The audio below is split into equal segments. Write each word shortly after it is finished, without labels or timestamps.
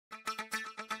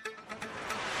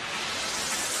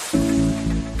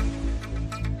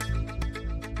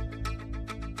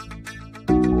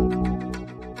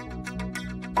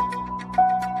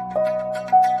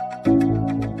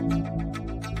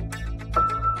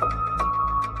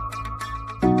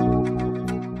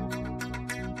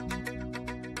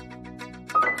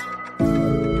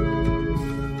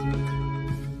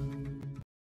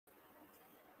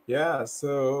Yeah,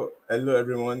 so hello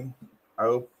everyone. I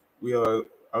hope we all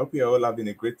I hope you are all having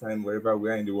a great time wherever we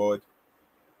are in the world.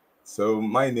 So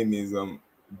my name is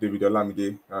David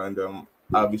Olamide, and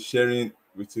I'll be sharing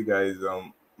with you guys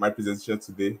my presentation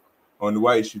today on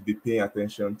why you should be paying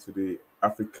attention to the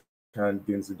African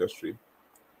games industry.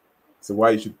 So why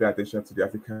you should pay attention to the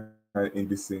African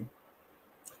indie scene.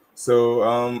 So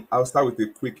I'll start with a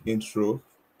quick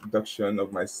introduction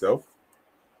of myself.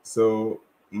 So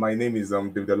my name is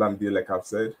David Olamide, like I've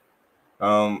said.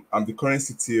 I'm the current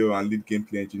CTO and lead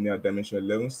gameplay engineer at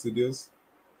Dimension11 Studios.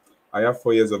 I have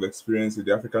 4 years of experience in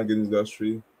the African games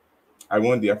industry. I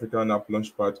won the African App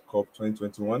Launchpad Cup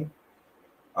 2021.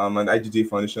 I'm an IGJ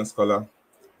Foundation scholar,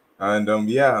 and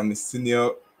yeah, I'm my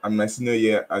senior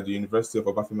year at the University of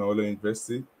Obafemi Awolowo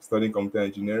University, studying computer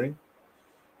engineering,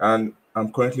 and I'm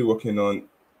currently working on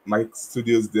my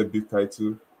studio's debut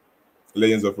title,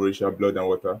 Legends of Orisha, Blood and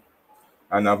Water.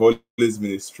 And I've always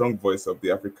been a strong voice of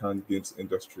the African games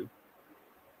industry.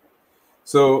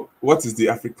 So, what is the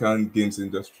African games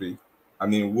industry? I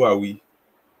mean, who are we?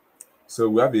 So,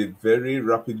 we have a very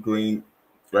rapid growing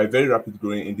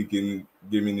indie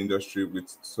gaming industry with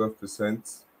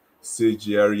 12%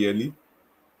 CAGR yearly,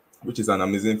 which is an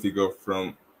amazing figure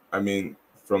from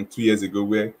 2 years ago,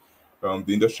 where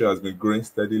the industry has been growing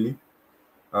steadily,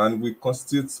 and we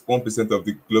constitute 1% of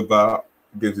the global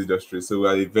games industry. So, we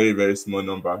are a very small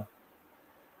number.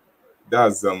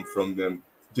 That's from the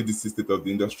GDC State of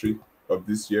the Industry of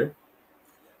this year.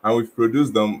 And we've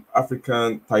produced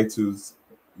African titles,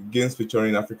 games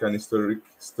featuring African historic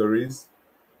stories,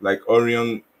 like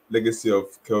Orion, Legacy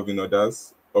of Kelvin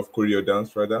Odas, of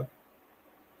Dance rather.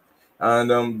 And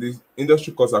the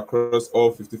industry cuts across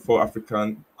all 54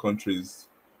 African countries,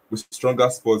 with stronger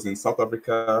spots in South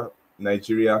Africa,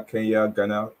 Nigeria, Kenya,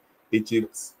 Ghana,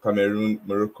 Egypt, Cameroon,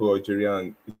 Morocco, Algeria,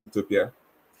 and Ethiopia.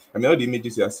 I mean, all the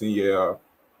images you are seeing here are,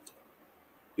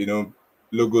 you know,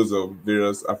 logos of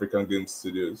various African game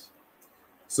studios.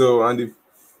 So, and the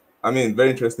very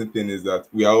interesting thing is that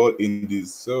we are all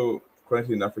indies. So,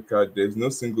 currently in Africa, there's no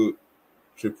single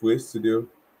AAA studio.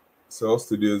 So, all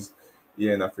studios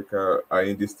here in Africa are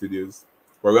indie studios.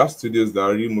 But we have studios that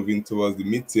are really moving towards the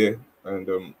mid tier.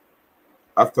 And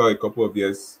after a couple of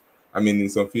years, in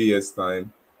some few years'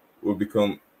 time, will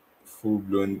become full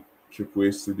blown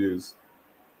AAA studios.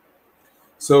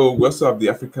 So, we also have the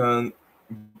African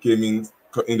gaming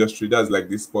industry, that's like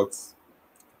the sports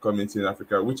community in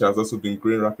Africa, which has also been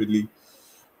growing rapidly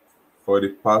for the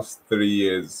past 3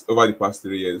 years, over the past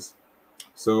 3 years.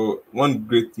 So one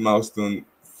great milestone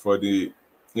for the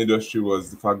industry was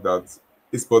the fact that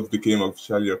esports became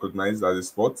officially recognized as a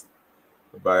sport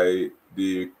by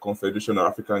the Confederation of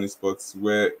African Esports,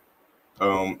 where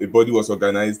a body was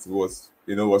organized, was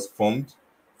formed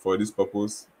for this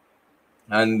purpose.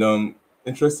 And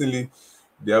interestingly,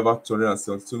 there are about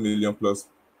 272 million plus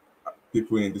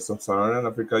people in the sub-Saharan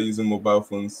Africa using mobile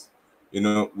phones,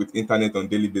 with internet on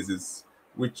daily basis,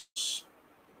 which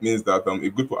means that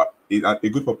a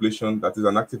good population, that is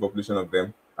an active population of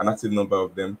them, an active number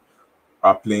of them,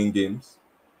 are playing games.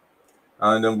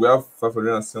 And we have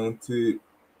 570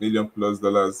 million plus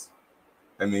dollars.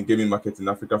 Gaming market in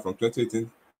Africa from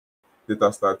 2018 data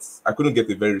stats. I couldn't get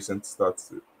a very recent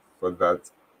stats for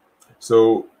that.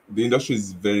 So the industry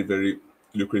is very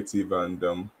lucrative, and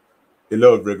a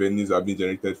lot of revenues are being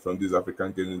generated from this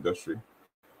African gaming industry.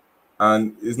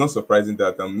 And it's not surprising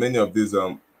that many of these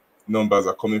numbers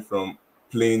are coming from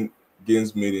playing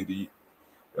games made in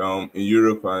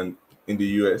Europe and in the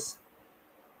US.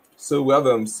 So we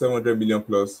have 700 million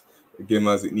plus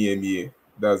gamers in EMEA,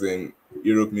 that's in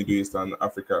Europe, Middle East, and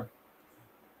Africa.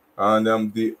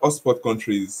 And the hotspot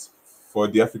countries for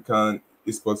the African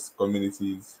esports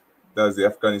communities, that's the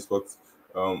African esports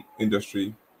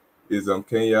industry, is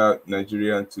Kenya,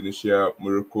 Nigeria, and Tunisia,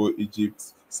 Morocco,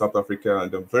 Egypt, South Africa,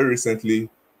 and very recently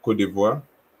Cote d'Ivoire.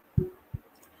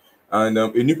 And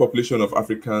a new population of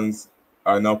Africans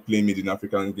are now playing made in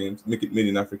African games, make it made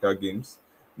in Africa games,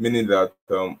 meaning that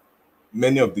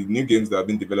many of the new games that have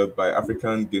been developed by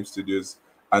African game studios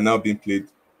are now being played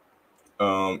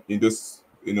in those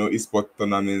esport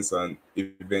tournaments and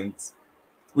events,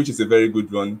 which is a very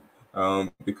good one,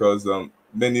 because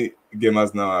many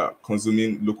gamers now are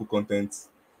consuming local content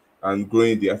and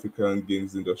growing the African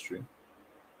games industry.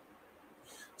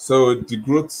 So the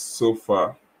growth so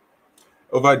far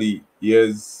over the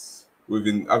years, we've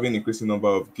been having increasing number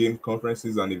of game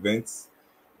conferences and events,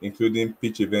 including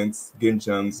pitch events, game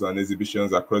jams, and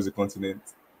exhibitions across the continent.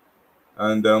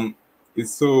 And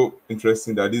it's so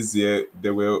interesting that this year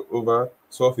there were over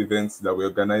 12 events that were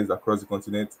organized across the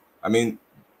continent.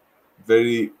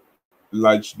 Very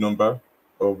large number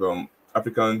of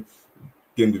African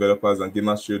game developers and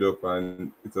gamers showed up,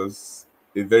 and it was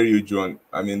a very huge one.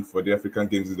 I mean, for the African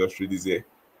games industry this year,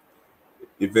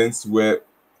 events where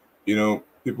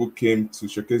people came to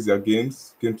showcase their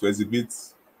games, came to exhibit,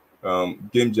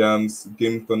 game jams,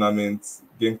 game tournaments,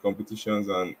 game competitions,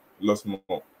 and lots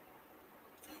more.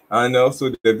 And also,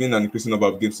 there have been an increasing number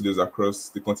of game studios across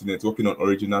the continent working on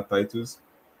original titles.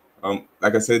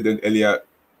 Like I said earlier,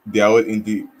 they are all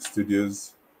indie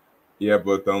studios. Yeah,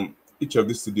 but each of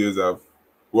these studios have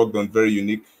worked on very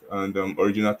unique and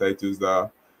original titles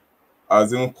that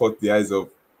has even caught the eyes of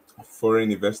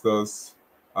foreign investors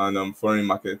and foreign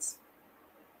markets.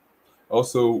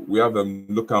 Also, we have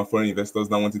local and foreign investors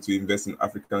now wanting to invest in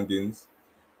African games.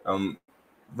 Um,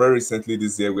 very recently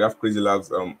this year, we have Crazy Labs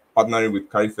partnering with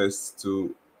Carifest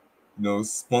to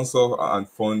sponsor and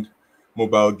fund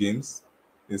mobile games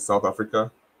in South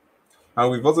Africa.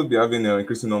 And we've also been having an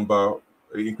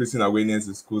increasing awareness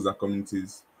in schools and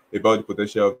communities about the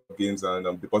potential of games and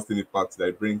the positive impact that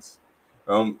it brings.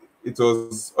 It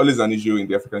was always an issue in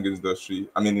the African games industry.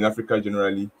 I mean, in Africa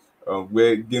generally,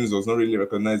 where games was not really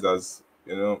recognized as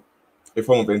a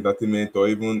form of entertainment or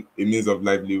even a means of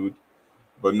livelihood.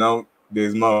 But now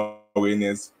there's more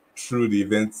awareness through the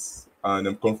events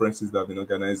and conferences that have been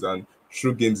organized and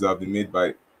through games that have been made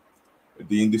by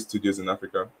the indie studios in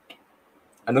Africa.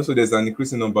 And also, there's an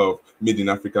increasing number of made in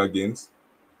Africa games,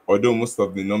 although most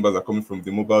of the numbers are coming from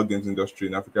the mobile games industry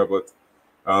in Africa. But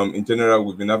in general,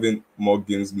 we've been having more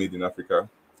games made in Africa.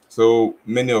 So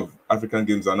many of African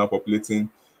games are now populating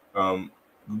um,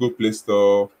 Google Play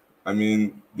Store, I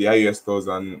mean, the iOS stores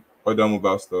and other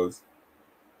mobile stores.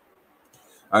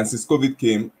 And since COVID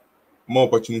came, more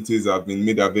opportunities have been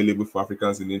made available for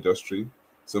Africans in the industry.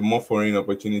 So more foreign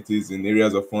opportunities in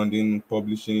areas of funding,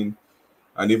 publishing,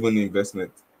 and even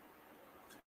investment.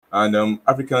 And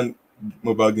African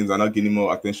mobile games are now gaining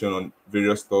more attention on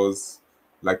various stores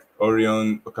like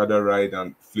Orion, Okada Ride,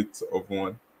 and Fleet of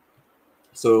One.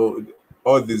 So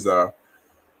all these are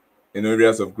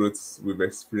areas of growth we've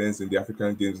experienced in the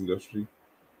African games industry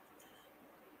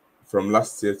from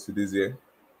last year to this year.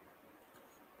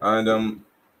 And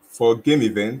for game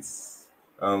events,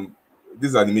 um,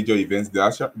 these are the major events. There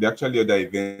are actually other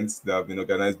events that have been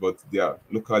organized, but they are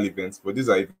local events. But these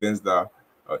are events that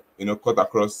cut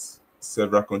across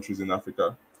several countries in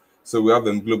Africa. So we have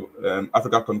global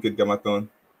Africa Communicate Gamathon,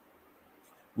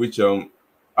 which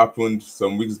happened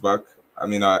some weeks back. I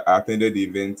mean, I attended the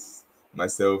event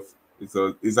myself.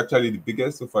 It's actually the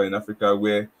biggest so far in Africa,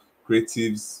 where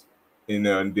creatives in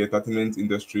the entertainment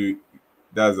industry,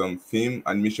 that's film,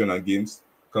 animation, and games,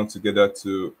 come together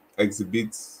to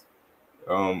exhibit,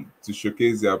 to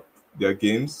showcase their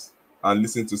games and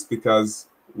listen to speakers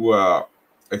who are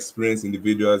experienced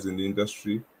individuals in the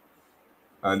industry.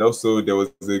 And also, there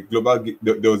was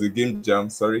a game jam.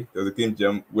 Sorry, there was a game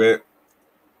jam where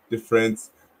different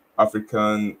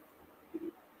African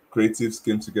creatives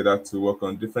came together to work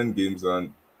on different games,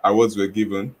 and awards were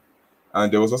given.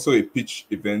 And there was also a pitch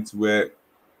event where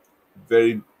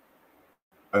very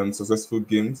successful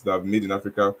games that have made in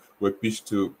Africa were pitched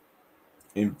to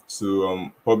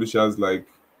publishers like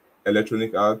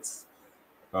Electronic Arts,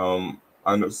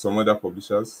 and some other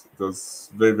publishers. It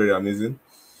was very, very amazing.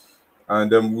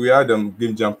 And we had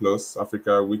Game Jam Plus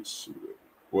Africa, which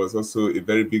was also a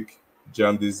very big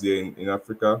jam this year in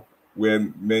Africa, where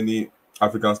many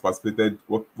Africans participated,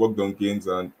 worked on games,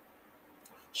 and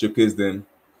showcased them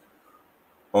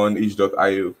on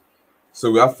itch.io.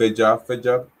 So we have Feja.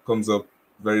 Feja comes up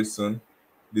very soon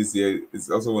this year. It's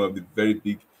also one of the very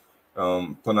big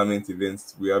tournament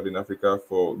events we have in Africa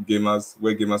for gamers,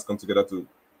 where gamers come together to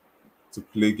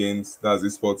play games. That's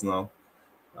esports now,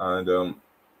 and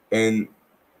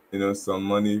earn some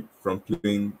money from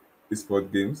playing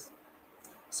esport games.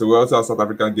 So we also have South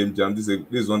African Game Jam. This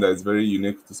is one that is very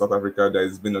unique to South Africa, that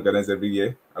is being organized every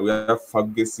year. And we have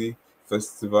Fagesi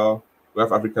Festival. We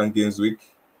have African Games Week.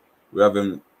 We have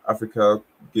Africa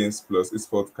Games Plus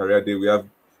Esport Career Day. We have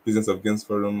Business of Games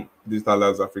Forum, Digital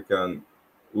Labs Africa, and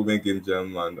Women Game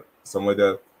Jam, and some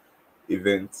other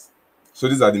events. So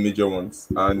these are the major ones,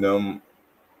 and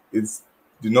it's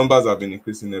the numbers have been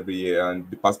increasing every year,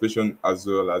 and the participation as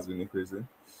well has been increasing,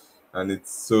 and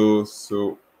it's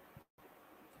so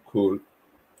cool.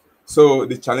 So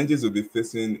the challenges we'll be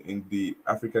facing in the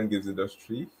African games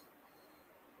industry,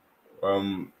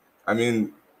 um, I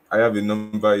mean, I have a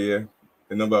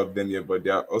number of them here, but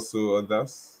there are also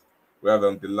others. We have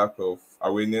the lack of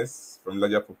awareness from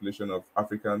larger population of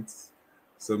Africans.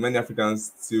 So many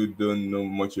Africans still don't know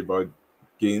much about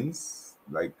games,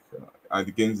 like and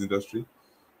the games industry.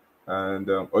 And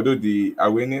although the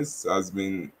awareness has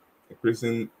been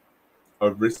increasing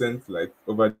of recent, like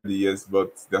over the years,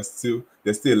 but there's still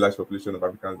a large population of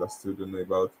Africans that still don't know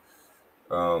about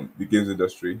the games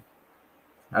industry.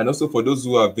 And also for those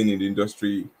who have been in the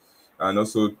industry and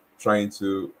also trying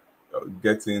to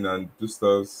get in and do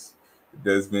stuff,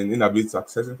 there's been inability to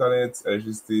access internet,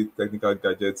 electricity, technical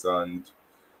gadgets, and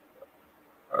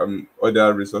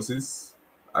other resources.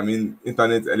 I mean,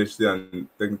 internet, electricity, and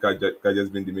technical gadgets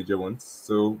being the major ones.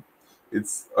 So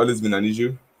it's always been an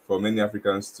issue for many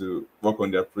Africans to work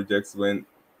on their projects when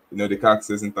they can't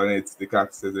access internet, they can't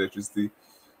access electricity,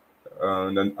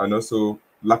 and also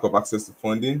lack of access to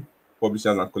funding,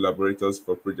 publishers, and collaborators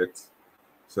for projects.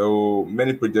 So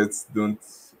many projects don't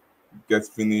get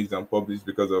finished and published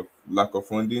because of lack of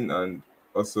funding and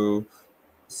also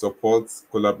support,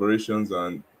 collaborations,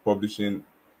 and publishing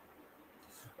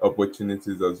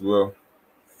opportunities as well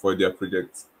for their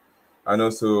projects. And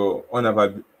also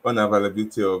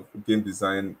unavailability of game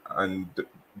design and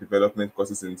development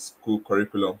courses in school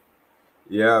curriculum.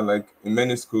 Yeah, like in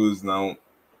many schools now,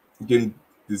 game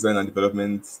design and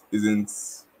development isn't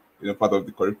part of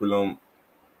the curriculum,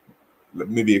 like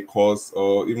maybe a course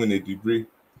or even a degree.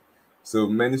 So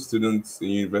many students in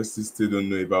universities still don't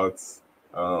know about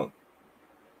uh,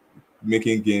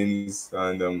 making games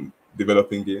and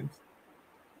developing games.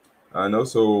 And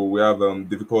also, we have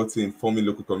difficulty in forming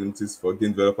local communities for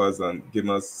game developers and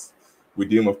gamers with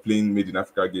the aim of playing made in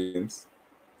Africa games.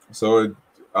 So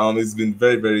it's been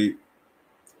very, very,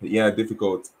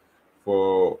 difficult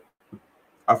for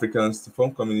Africans to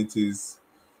form communities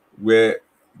where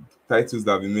titles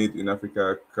that have been made in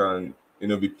Africa can,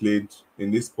 be played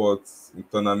in these sports, in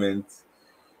tournaments,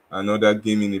 and other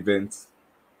gaming events.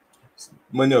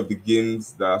 Many of the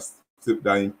games that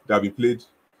have been played,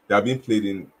 that have been played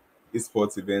in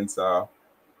esports events are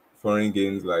foreign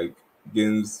games like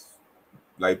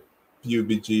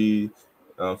PUBG,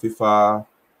 FIFA,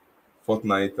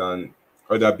 Fortnite, and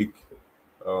other big,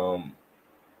 um,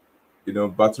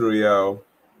 battle royale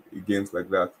games like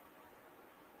that.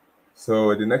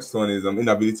 So the next one is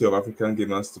inability of African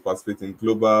gamers to participate in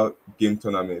global game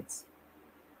tournaments.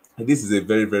 And this is a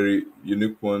very, very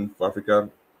unique one for Africa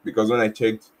because when I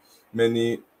checked,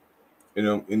 many,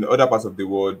 in other parts of the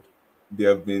world, there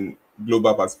have been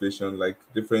global participation, like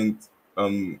different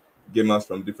um, gamers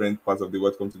from different parts of the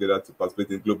world come together to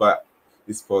participate in global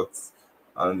esports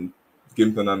and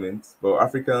game tournaments. But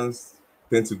Africans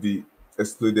tend to be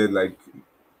excluded, like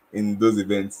in those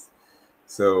events.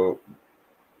 So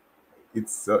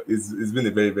it's been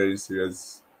a very, very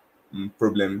serious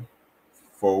problem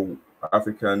for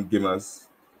African gamers.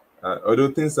 Although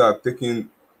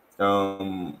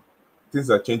um, things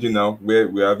are changing now, where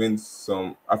we're having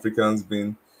some Africans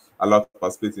being allowed to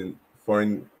participate in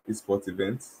foreign esports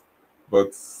events,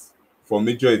 but for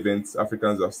major events,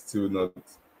 Africans are still not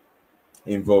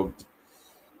involved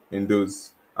in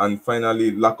those. And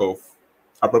finally, lack of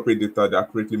appropriate data that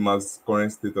accurately maps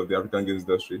current state of the African games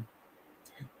industry.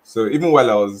 So even while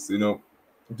I was,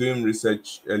 doing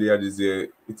research earlier this year,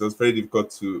 it was very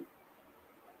difficult to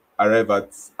arrive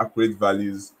at accurate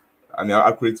values, I mean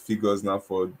accurate figures now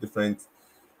for different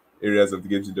areas of the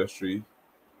games industry.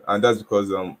 And that's because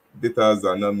data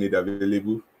are not made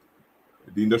available.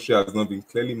 The industry has not been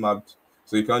clearly mapped,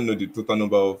 so you can't know the total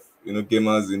number of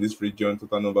gamers in this region,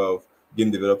 total number of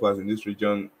game developers in this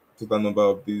region, total number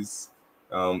of these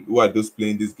who are those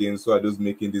playing these games, who are those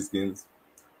making these games.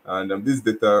 And these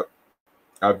data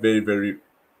are very, very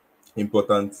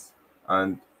important,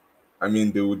 and I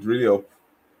mean they would really help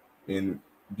in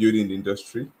building the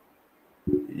industry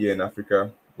here in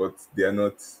Africa, but they are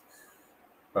not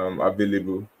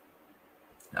available.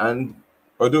 And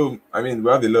although I mean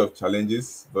we have a lot of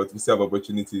challenges, but we still have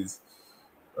opportunities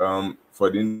for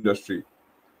the industry.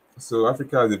 So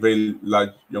Africa has a very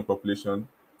large young population,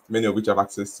 many of which have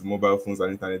access to mobile phones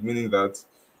and internet, meaning that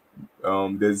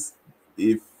there's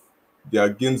if there are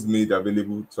games made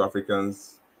available to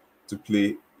Africans to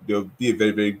play, there'll be a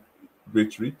very, very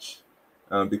great reach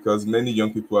because many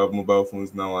young people have mobile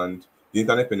phones now, and the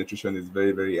internet penetration is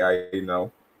very, very high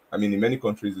now. I mean, in many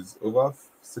countries, it's over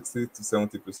 60 to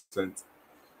 70%.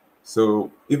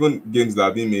 So even games that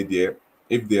are being made here,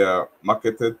 if they are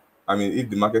marketed, I mean, if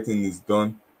the marketing is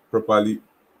done properly,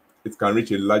 it can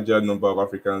reach a larger number of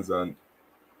Africans, and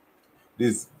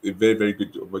this is a very, very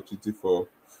good opportunity for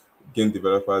game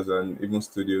developers and even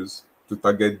studios to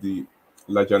target the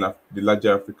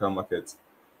larger African market.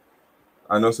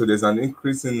 And also there's an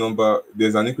increase in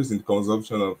the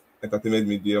consumption of entertainment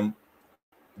medium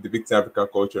depicting African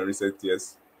culture in recent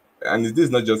years. And this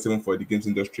is not just even for the games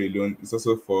industry alone, it's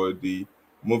also for the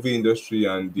movie industry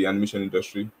and the animation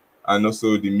industry and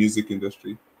also the music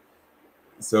industry.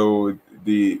 So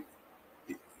the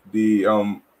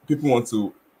the people want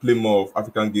to play more of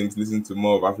African games, listen to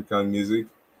more of African music,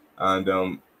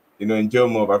 and enjoy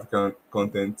more of African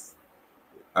content.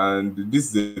 And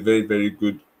this is a very, very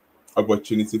good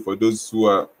opportunity for those who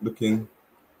are looking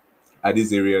into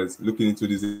these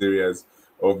areas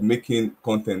of making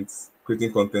content,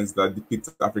 creating contents that depict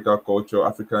African culture,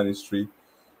 African history,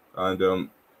 and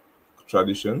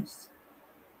traditions.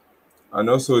 And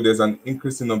also, there's an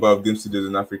increasing number of game studios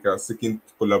in Africa seeking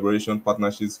collaboration,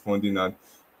 partnerships, funding, and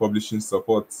publishing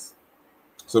support.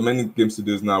 So many game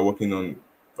studios now are working on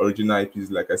original IPs,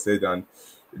 like I said, and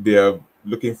they are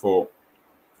looking for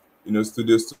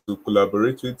studios to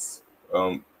collaborate with,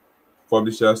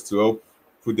 publishers to help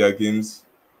put their games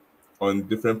on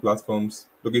different platforms,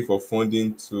 looking for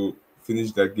funding to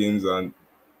finish their games and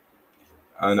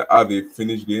have a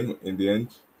finished game in the end.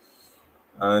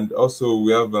 And also,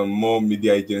 we have more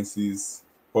media agencies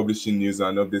publishing news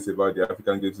and updates about the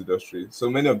African games industry. So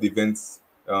many of the events,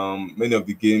 many of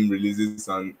the game releases,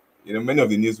 and many of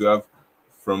the news we have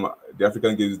from the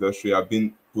African games industry have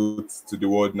been put to the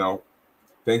world now,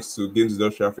 thanks to Games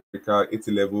Industry Africa,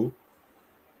 80 Level,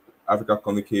 Africa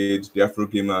Comic Age, the Afro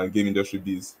Gamer, and Game Industry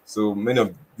Biz. So many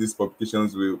of these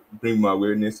publications will bring more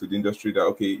awareness to the industry that,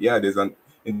 okay, yeah, there's an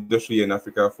industry here in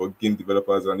Africa for game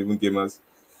developers and even gamers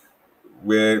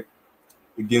where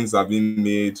games are being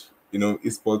made,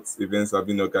 esports events are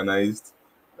being organized,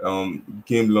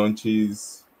 game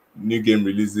launches, new game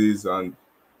releases, and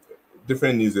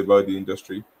different news about the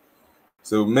industry.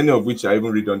 So many of which I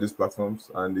even read on these platforms,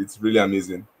 and it's really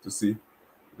amazing to see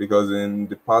because in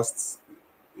the past,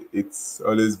 it's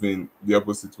always been the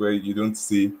opposite where you don't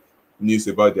see news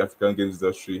about the African games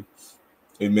industry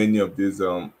in many of these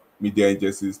media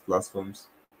agencies platforms.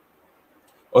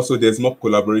 Also, there's more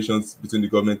collaborations between the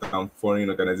government and foreign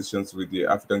organizations with the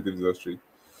African games industry.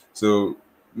 So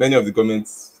many of the government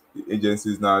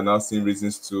agencies now are now seeing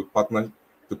reasons to partner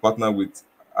with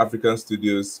African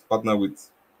studios, partner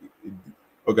with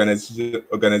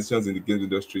organizations in the games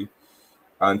industry,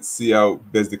 and see how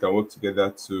best they can work together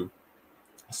to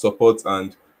support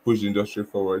and push the industry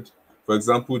forward. For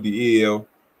example, the AAL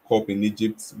Cup in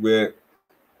Egypt, where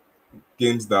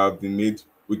games that have been made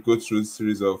we go through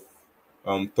series of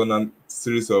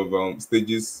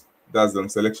stages.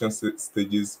 That's selection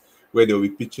stages where they'll be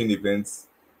pitching events,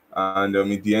 and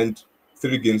in the end,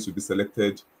 3 games will be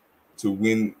selected to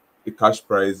win a cash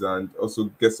prize and also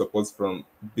get support from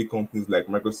big companies like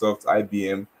Microsoft,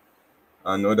 IBM,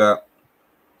 and other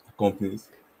companies.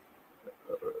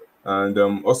 And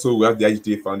also, we have the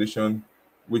IGDA Foundation,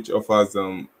 which offers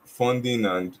funding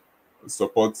and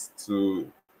support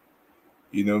to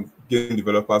game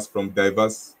developers from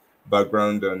diverse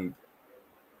background and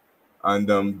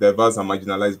diverse and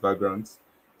marginalized backgrounds.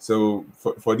 So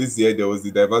for this year, there was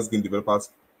the Diverse Game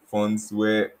Developers Funds,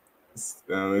 where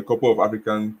a couple of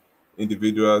African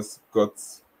individuals got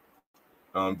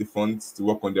the funds to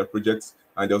work on their projects,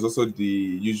 and there was also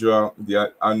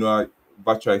the annual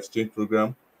virtual exchange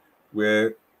program,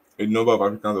 where a number of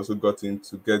Africans also got in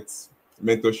to get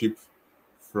mentorship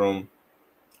from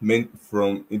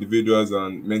from individuals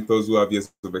and mentors who have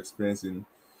years of experience in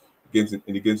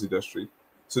the games industry.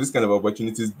 So this kind of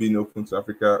opportunities being open to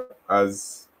Africa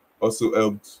has also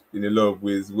helped in a lot of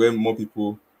ways, where more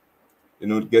people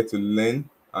get to learn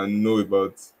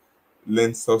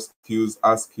soft skills,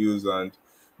 hard skills, and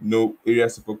know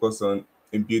areas to focus on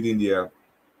in building their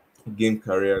game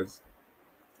careers.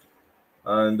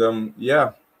 And w-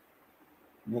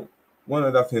 one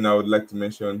other thing I would like to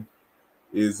mention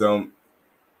is a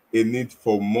need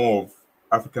for more of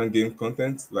African game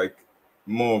content, like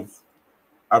more of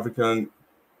African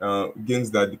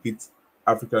games that depict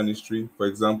African history. For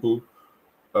example,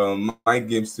 my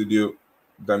game studio,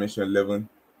 Dimension11,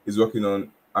 is working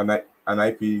on an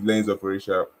IP, Lanes of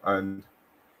Orisha, and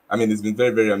I mean it's been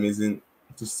very, very amazing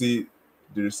to see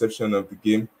the reception of the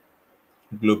game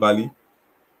globally,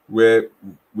 where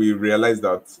we realize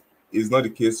that it's not the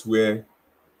case where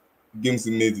games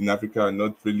made in Africa are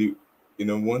not really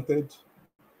wanted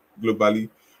globally,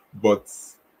 but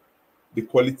the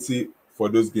quality for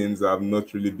those games have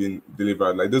not really been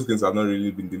delivered. Like those games have not really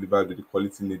been delivered with the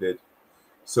quality needed.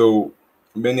 So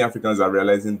many Africans are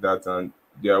realizing that, and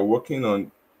they are working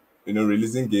on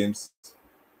releasing games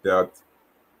that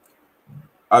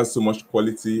has so much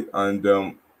quality and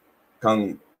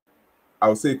can, I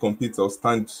would say, compete or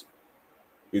stand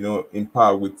in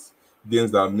par with games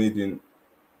that are made in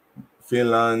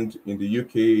Finland, in the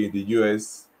UK, in the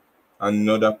US, and in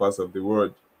other parts of the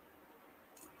world.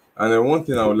 And one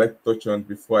thing I would like to touch on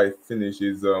before I finish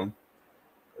is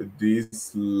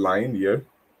this line here,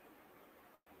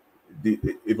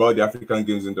 about the African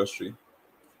games industry.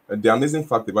 the amazing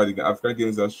fact about the African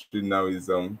games industry now is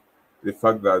the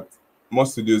fact that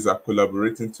most studios are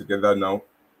collaborating together now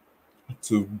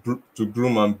to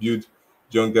groom and build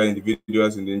younger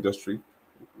individuals in the industry.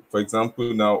 For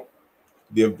example, now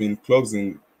there have been clubs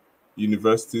in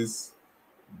universities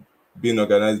being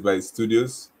organized by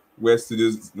studios, where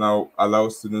studios now allow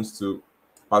students to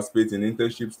participate in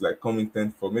internships, like come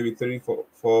intern for maybe 3,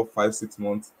 4, 5, 6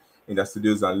 months in their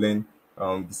studios and learn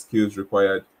the skills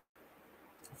required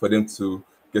for them to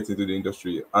get into the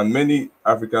industry. And many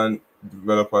African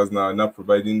developers now are now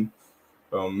providing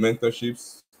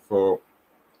mentorships for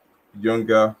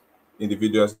younger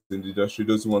individuals in the industry,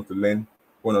 those who want to learn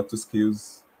 1 or 2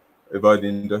 skills about the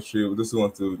industry, those who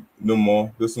want to know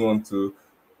more, those who want to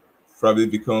probably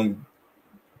become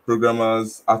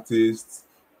programmers, artists,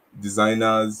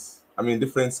 designers. I mean,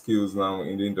 different skills now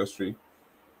in the industry.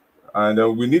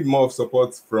 And we need more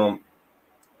support from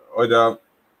other,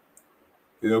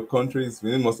 countries.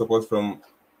 We need more support from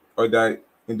other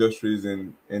industries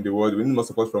in the world. We need more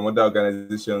support from other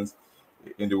organizations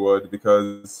in the world,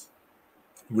 because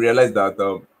we realize that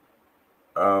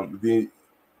the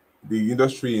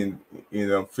industry in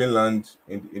Finland,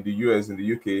 in the US, in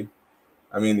the UK,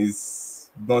 I mean, is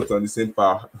not on the same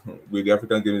par with the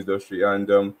African games industry,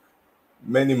 and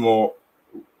many more,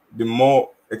 the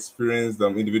more experienced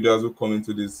individuals who come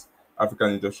into this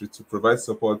African industry to provide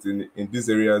support in these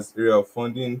areas, area of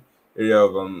funding, area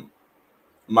of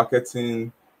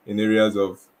marketing, in areas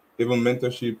of even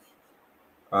mentorship,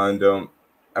 and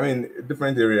I mean,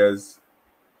 different areas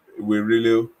will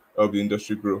really help the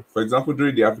industry grow. For example,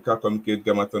 during the Africa Communicate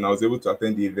Gamathon, I was able to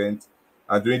attend the event,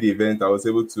 and during the event, I was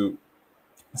able to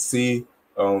see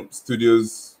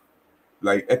studios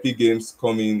like Epic Games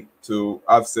coming to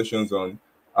have sessions on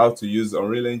how to use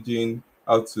Unreal Engine,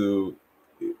 how to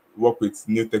work with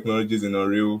new technologies in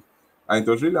Unreal. And it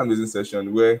was really amazing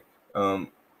session where um,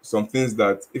 some things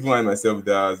that even I myself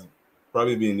that has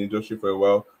probably been in the industry for a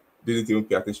while didn't even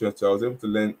pay attention to. I was able to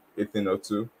learn a thing or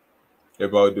two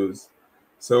about those.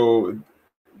 So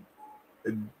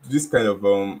this kind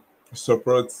of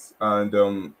support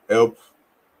and help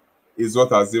is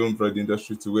what has even brought the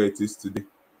industry to where it is today.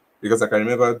 Because I can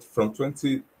remember from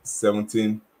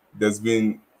 2017, there's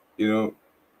been,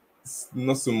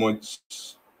 not so much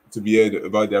to be heard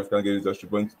about the African games industry.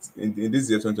 But in this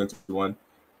year, 2021,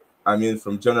 I mean,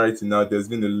 from January to now, there's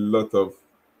been a lot of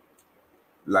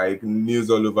like news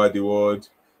all over the world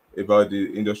about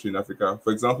the industry in Africa.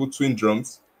 For example, Twin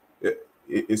Drums,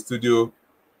 a studio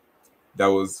that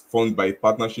was formed by a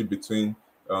partnership between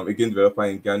a game developer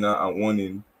in Ghana and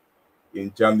one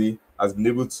in Germany, has been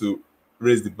able to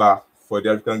raise the bar for the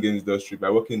African games industry by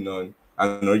working on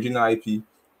an original IP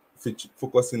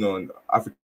focusing on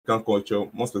African culture,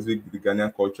 more specifically the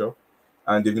Ghanaian culture.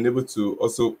 And they've been able to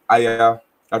also hire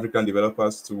African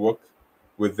developers to work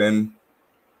with them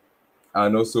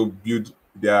and also build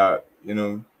their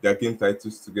game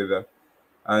titles together.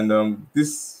 And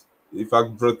this, in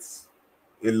fact, brought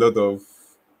a lot of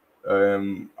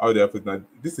how do I put that?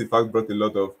 This, in fact, brought a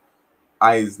lot of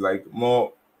eyes, like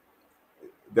more.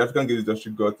 The African games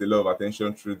industry got a lot of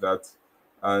attention through that,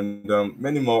 and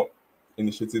many more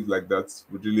initiatives like that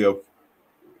would really help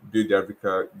build the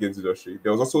Africa games industry.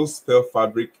 There was also Spell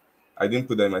Fabric. I didn't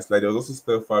put that in my slide. There was also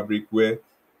Spell Fabric, where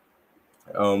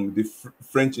the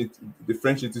French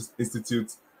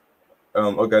Institute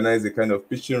organized a kind of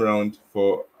pitching round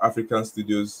for African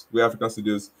studios, where African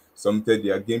studios submitted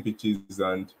their game pitches,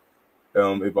 and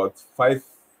about 5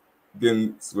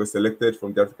 games were selected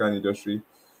from the African industry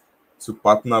to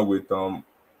partner with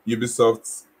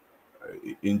Ubisoft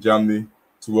in Germany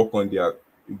to work on their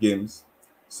games.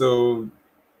 So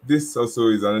this also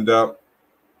is another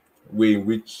way in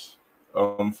which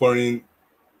foreign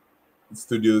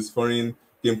studios, foreign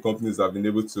game companies have been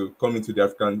able to come into the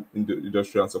African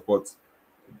industry and support.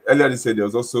 Earlier this year, there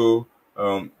was also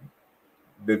the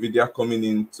video coming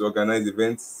in to organize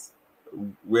events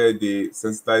where they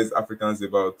sensitize Africans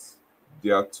about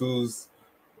their tools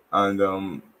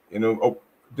and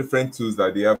different tools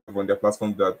that they have on their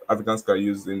platform that Africans can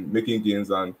use in making games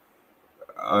and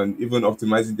even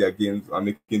optimizing their games and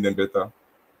making them better.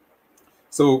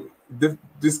 So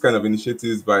this kind of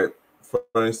initiatives by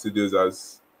foreign studios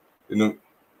has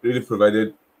really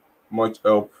provided much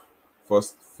help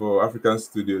for African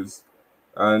studios,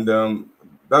 and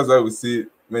that's why we see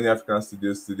many African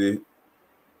studios today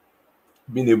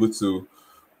being able to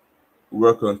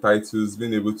work on titles,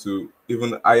 being able to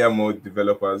even hire more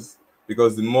developers,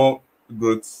 because the more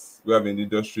growth we have in the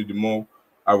industry, the more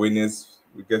awareness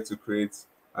we get to create,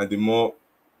 and the more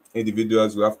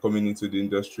individuals we have coming into the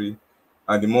industry,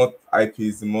 and the more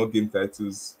IPs, the more game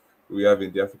titles we have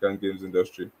in the African games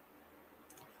industry.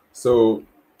 So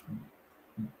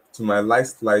to my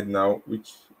last slide now,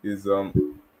 which is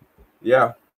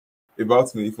yeah,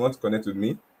 about me. If you want to connect with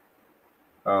me,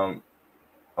 um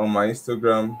on my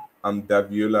Instagram, I'm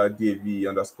Daviola DAV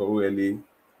underscore OLA.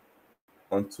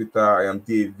 On Twitter, I am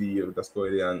DAV underscore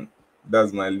OLA, and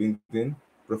that's my LinkedIn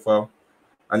profile.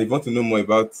 And if you want to know more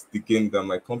about the game that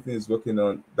my company is working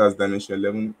on, that's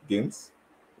Dimension11 Games,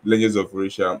 Legends of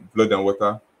Orisha, Blood and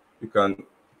Water. You can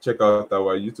check out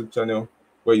our YouTube channel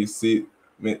where you see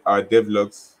our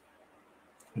devlogs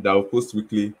that will post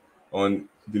weekly on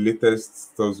the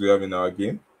latest stuff we have in our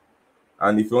game.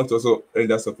 And if you want to also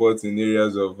render support in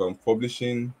areas of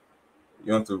publishing,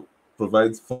 you want to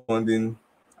provide funding,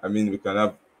 I mean, we can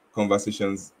have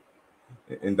conversations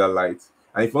in that light.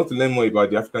 And if you want to learn more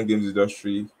about the African games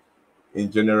industry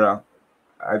in general,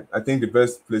 I think the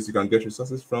best place you can get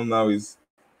resources from now is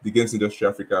the Games Industry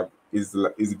Africa. Is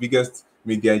the biggest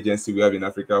media agency we have in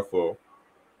Africa for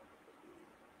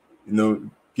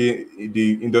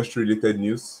the industry related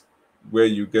news, where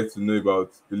you get to know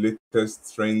about the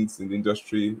latest trends in the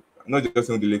industry, not just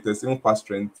on the latest, even past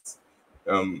trends.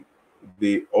 Um,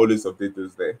 they always update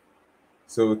those there.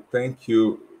 So thank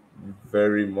you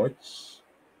very much.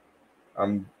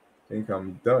 I think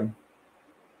I'm done.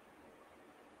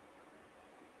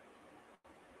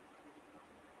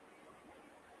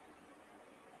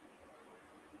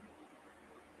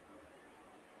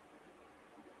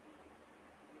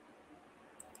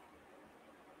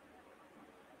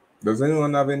 Does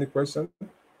anyone have any question?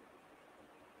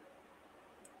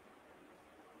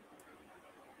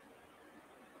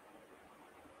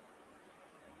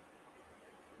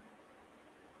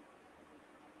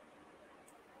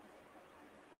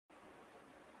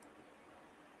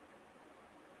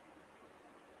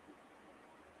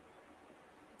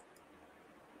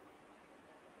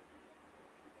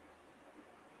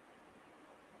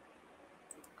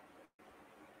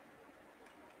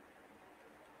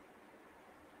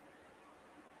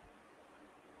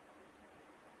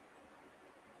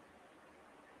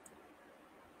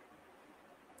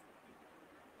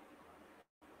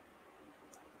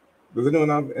 Does anyone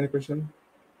have any question?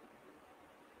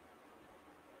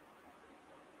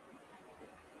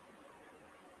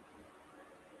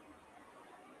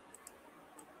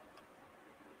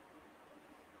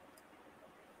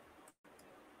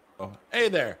 Oh, hey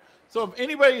there. So if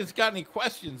anybody's got any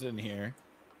questions in here,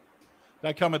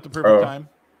 that come at the perfect Oh, time.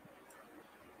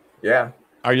 yeah.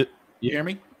 Are you hear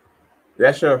me?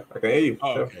 Yeah, sure. I can hear you.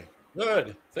 Oh, Sure. okay.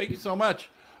 Good. Thank you so much.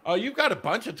 You've got a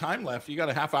bunch of time left. You got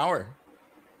a half hour.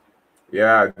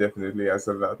 Yeah, definitely. I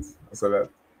saw that. I saw that.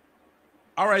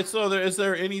 All right. So is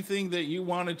there anything that you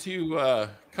wanted to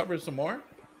cover some more?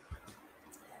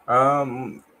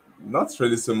 Um, Not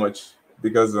really so much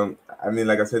because I mean,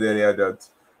 like I said earlier, that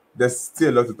there's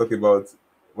still a lot to talk about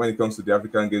when it comes to the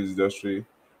African games industry.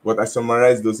 But I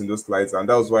summarized those in those slides, and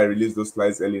that was why I released those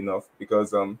slides early enough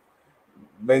because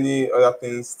many other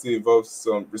things still involve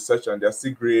some research, and there are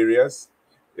still gray areas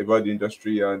about the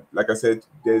industry. And like I said,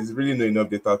 there's really no enough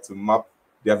data to map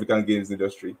the African games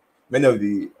industry. Many of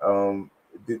the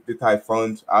data I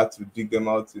found, I had to dig them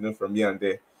out, from here and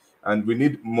there. And we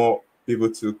need more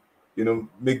people to,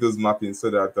 make those mappings so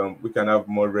that we can have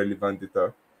more relevant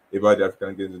data about the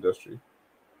African games industry.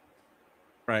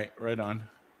 Right. Right on.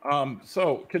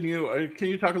 So can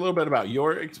you talk a little bit about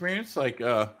your experience? Like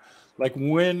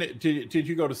when did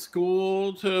you go to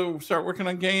school to start working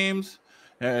on games?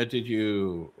 Did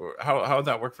you or how did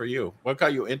that work for you? What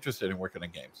got you interested in working on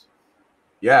games?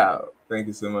 Yeah, thank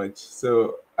you so much.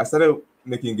 So I started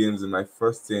making games in my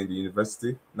first year in the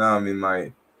university. Now I'm in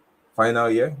my final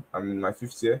year. I'm in my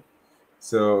fifth year.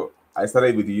 So I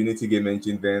started with the Unity game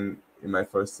engine. Then in my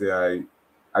first year,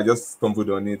 I just stumbled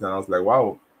on it and I was like,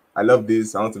 wow, I love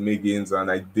this. I want to make games, and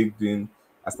I digged in.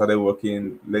 I started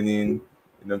working, learning,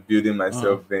 building Uh,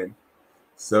 myself. Then,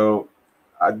 so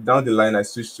down the line, I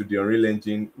switched to the Unreal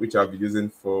Engine, which I've been using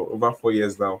for over 4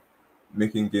 years now,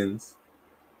 making games.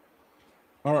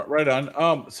 all right, right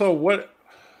on. So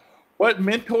what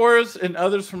mentors and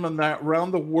others from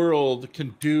around the world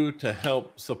can do to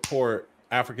help support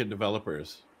African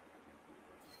developers?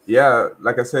 Yeah,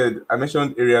 like I said, I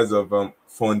mentioned areas of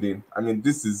funding. I mean,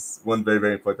 this is one very,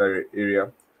 very important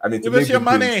area. I mean, to Give us make your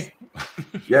good games.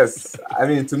 money. Yes, I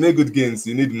mean, to make good games,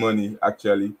 you need money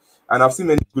actually. And I've seen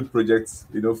many good projects,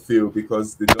 fail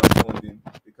because they don't have funding.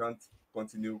 They can't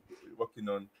continue working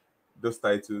on those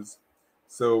titles.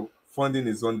 So funding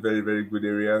is one very, very good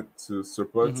area to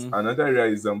support. Hmm. Another area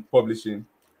is publishing.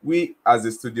 We as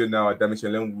a studio now at Dimension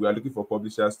 11, we are looking for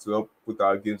publishers to help put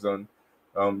our games on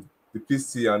the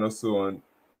PC and also on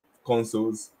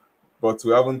consoles. but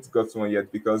we haven't got one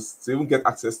yet because to even get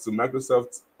access to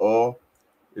Microsoft or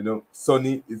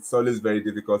Sony, it's always very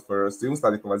difficult for us. To even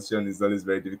start the conversation is always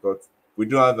very difficult. We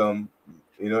don't have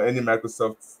any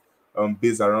Microsoft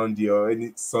base around here or any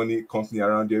Sony company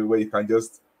around here where you can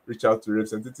just reach out to a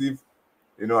representative,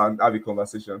 and have a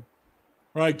conversation.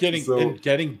 Right, So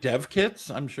getting dev kits.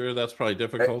 I'm sure that's probably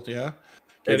difficult. Yeah,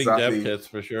 getting dev exactly, kits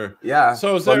for sure. yeah.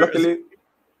 So But luckily,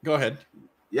 go ahead.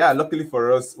 yeah, luckily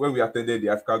for us, when we attended the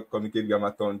Africa Communicate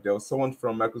Gammathon, there was someone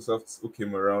from Microsoft who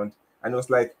came around and was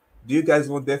like, "Do you guys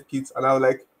want dev kits?" And I was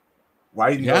like,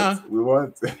 "Why not? Yeah. We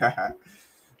want."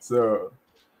 So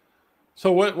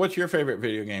what's your favorite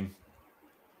video game?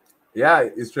 yeah,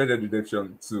 it's Red Dead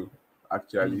Redemption 2,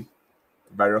 actually,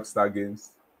 by Rockstar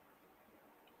Games.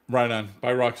 Right on,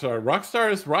 by Rockstar.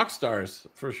 Rockstar is rock stars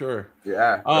for sure.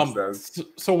 Yeah, Rockstars.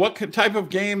 So what type of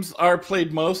games are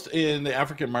played most in the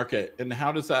African market, and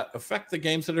how does that affect the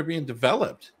games that are being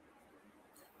developed?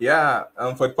 Yeah,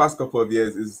 for the past couple of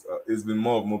years, it's been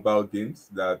more of mobile games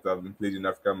that have been played in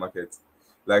African markets.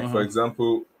 Like for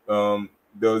example,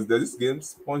 there's this game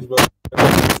SpongeBob.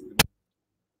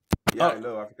 Yeah, Oh, I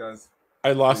love Africans.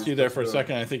 I lost you there for a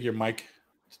second. I think your mic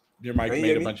Can you made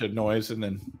hear a me? bunch of noise, and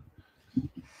then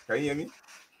Can you hear me?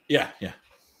 yeah.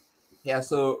 Yeah.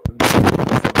 So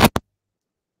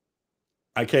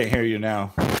I can't hear you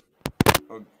now.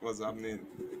 what's happening?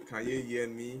 Can you hear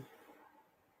me?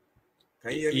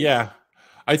 Can you hear me? Yeah,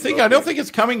 I don't think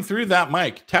it's coming through that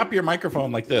mic. Tap your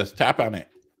microphone like this. Tap on it.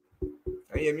 Can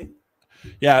you hear me?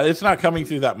 Yeah, it's not coming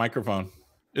through that microphone.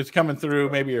 It's coming through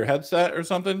maybe your headset or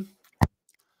something.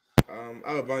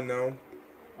 How about now?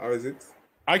 How is it?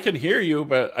 I can hear you,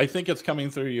 but I think it's coming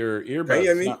through your earbuds. Can you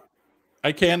hear me?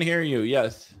 I can hear you.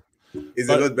 Yes. Is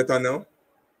it a lot better now?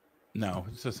 No,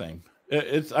 it's the same.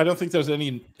 I don't think there's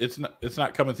any. It's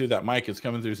not coming through that mic. It's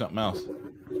coming through something else.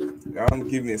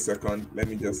 Give me a second. Let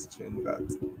me just change that.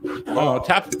 Oh,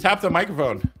 tap the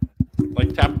microphone.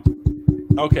 Like tap.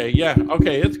 Okay, yeah.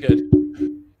 Okay, it's good.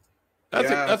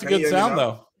 That's a good sound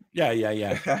though.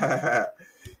 Yeah.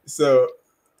 So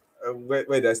where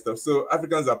did I stop? So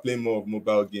Africans are playing more of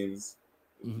mobile games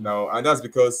now, and that's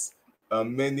because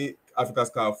many Africans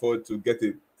can afford to get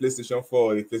a PlayStation 4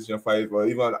 or a PlayStation 5 or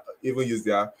even use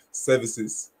their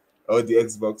services or the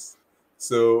Xbox.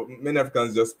 So many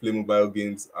Africans just play mobile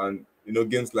games, and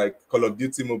games like Call of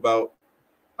Duty Mobile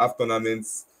have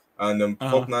tournaments, and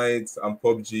Fortnite and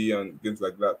PUBG and games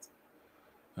like that.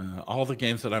 All the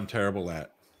games that I'm terrible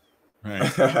at.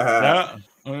 Right. Yeah,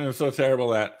 I'm so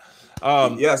terrible at.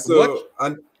 Yeah. So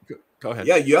go ahead.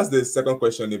 Yeah, you asked the second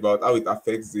question about how it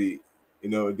affects the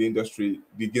industry,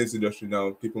 the games industry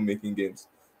now, people making games.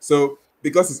 So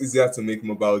because it's easier to make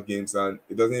mobile games and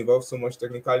it doesn't involve so much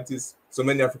technicalities, so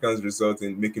many Africans result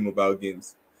in making mobile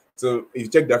games. So if you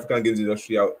check the African games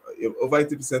industry out, over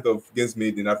 80% of games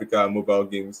made in Africa are mobile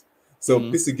games. So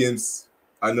PC games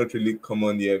are not really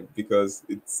common here because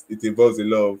it involves a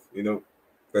lot of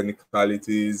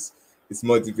technicalities. It's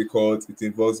more difficult. It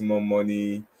involves more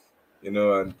money,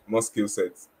 and more skill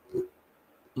sets.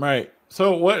 Right.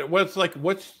 So what's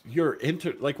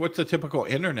the typical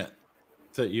internet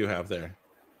that you have there?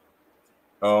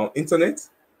 Internet?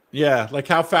 Yeah, like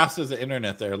how fast is the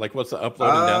internet there? Like what's the upload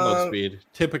and download speed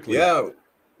typically? Yeah,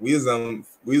 we use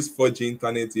 4G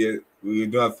internet here. We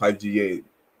don't have 5G here in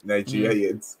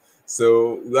Nigeria yet.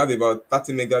 So we have about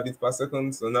 30 megabits per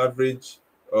second on average,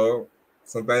 or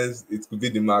sometimes it could be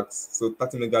the max. So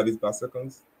 30 megabits per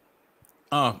second.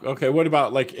 Oh, okay. What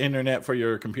about like internet for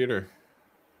your computer?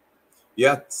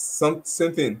 Yeah, same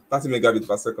thing, 30 megabits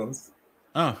per second.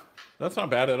 Oh, that's not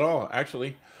bad at all,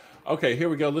 actually. Okay, here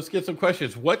we go. Let's get some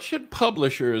questions. What should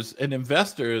publishers and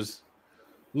investors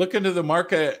look into the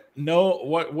market know?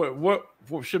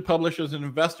 What should publishers and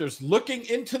investors looking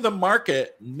into the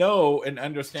market know and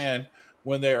understand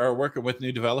when they are working with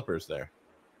new developers there?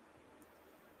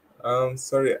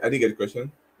 Sorry, I didn't get the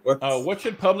question. What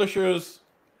should publishers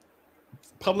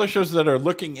that are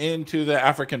looking into the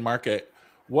African market,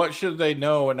 what should they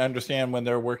know and understand when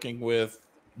they're working with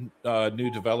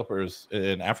new developers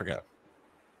in Africa?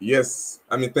 Yes,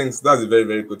 I mean, thanks. That's a very,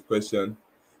 very good question.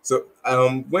 So,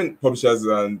 when publishers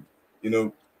are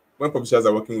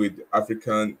working with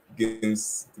African game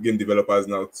developers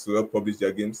now to help publish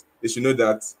their games, they should know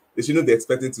they're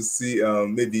expecting to see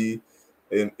maybe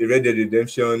a Red Dead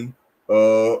Redemption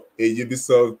or a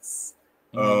Ubisoft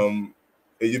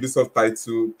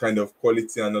title kind of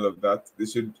quality and all of that. They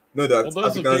should know that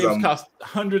those games cost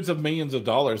hundreds of millions of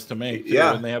dollars to make, too,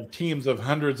 and they have teams of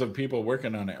hundreds of people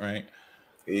working on it, right?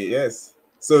 Yes.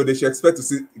 So they should expect to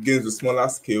see games with smaller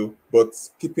scale, but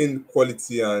keeping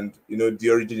quality and the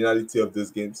originality of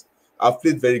those games. I've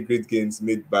played very great games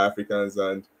made by Africans,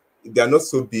 and they are not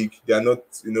so big, they are not,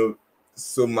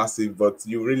 so massive, but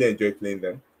you really enjoy playing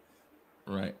them.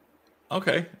 Right.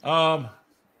 Okay.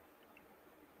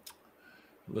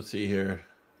 Let's see here.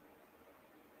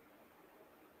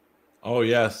 Oh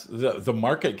yes, the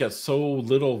market gets so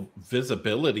little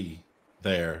visibility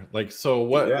there. Like, so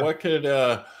Yeah.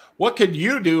 what could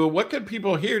you do? What could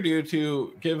people here do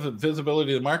to give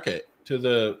visibility to the market, to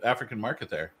the African market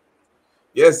there?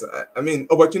 Yes, I mean,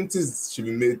 opportunities should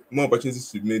be made, more opportunities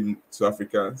should be made to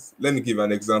Africans. Let me give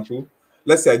an example.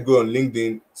 Let's say I go on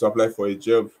LinkedIn to apply for a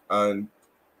job, and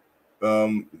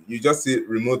you just see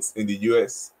remotes in the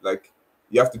US. Like,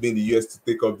 you have to be in the US to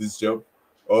take up this job,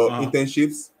 or Uh-huh.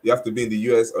 internships. You have to be in the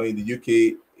US or in the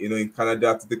UK, in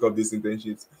Canada to take up these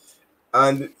internships.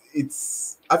 And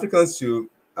it's Africans should,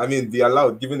 I mean, be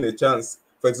allowed, given a chance.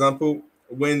 For example,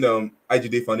 when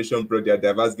IGD Foundation brought their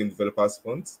Diverse Game Developers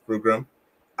Fund program,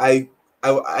 I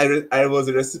I was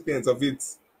a recipient of it.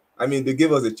 I mean, they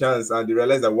gave us a chance, and they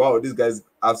realized that wow, these guys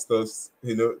have stuff,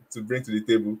 to bring to the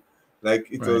table. Like,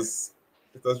 Right.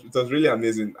 it was really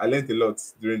amazing. I learned a lot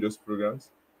during those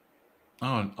programs.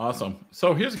 Oh, awesome.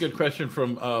 So here's a good question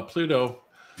from Pluto.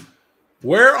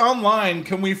 Where online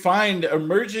can we find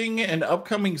emerging and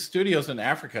upcoming studios in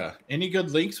Africa? Any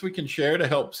good links we can share to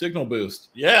help signal boost?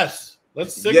 Yes,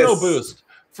 let's signal Yes, boost.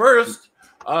 First,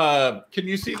 can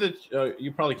you see the,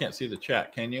 you probably can't see the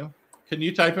chat, can you? Can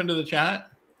you type into the chat?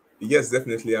 yes,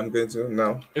 definitely. I'm going to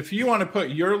now. If you want to put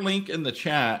your link in the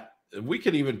chat, we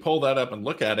could even pull that up and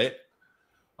look at it.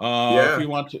 If Yeah, you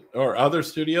want to, or other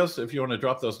studios, if you want to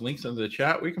drop those links into the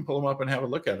chat, we can pull them up and have a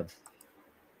look at them.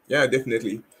 yeah,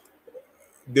 definitely.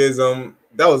 There's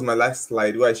that was my last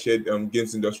slide where I shared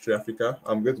games industry Africa.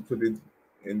 I'm going to put it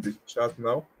in the chat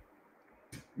now.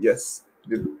 Yes,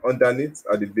 underneath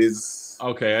are the base.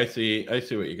 Okay, I see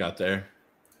what you got there.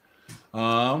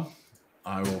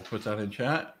 I will put that in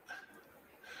chat.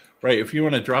 Right, if you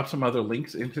want to drop some other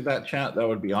links into that chat, that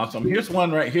would be awesome. Here's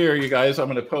one right here, you guys, I'm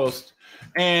going to post.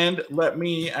 And let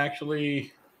me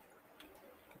actually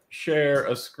share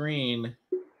a screen.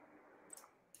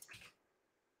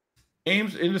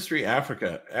 Games Industry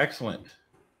Africa, excellent.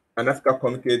 And Africa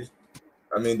Communicate,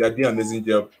 I mean, they're doing an amazing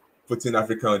job putting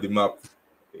Africa on the map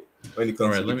when it All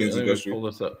comes right, to the let games me industry. pull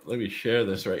this up. Let me share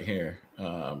this right here.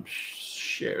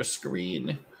 Share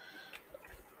screen.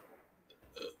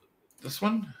 This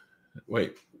one?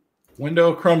 Wait.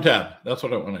 Window, Chrome tab. That's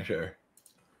what I want to share.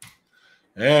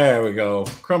 There we go.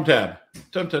 Chrome tab.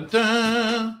 Dun, dun,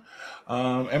 dun.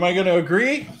 Am I going to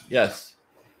agree? Yes.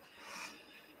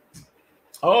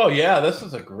 Oh, yeah. This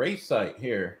is a great site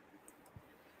here.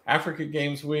 Africa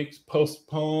Games Week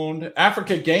postponed.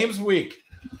 Africa Games Week.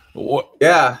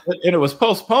 Yeah. And it was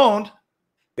postponed.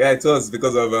 Yeah, it was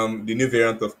because of the new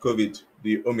variant of COVID,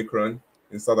 the Omicron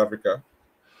in South Africa.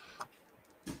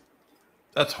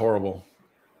 That's horrible.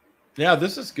 Yeah,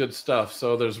 this is good stuff.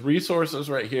 So there's resources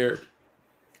right here.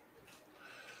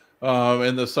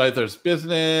 In the site, there's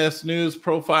business, news,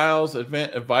 profiles,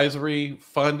 event advisory,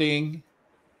 funding.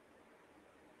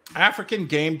 African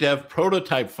Game Dev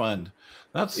Prototype Fund.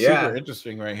 That's super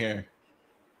interesting right here.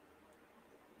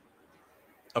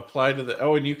 Apply to the,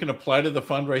 and you can apply to the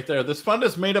fund right there. This fund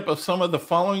is made up of some of the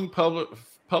following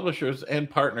publishers and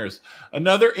partners.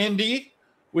 Another indie,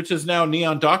 which is now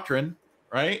Neon Doctrine,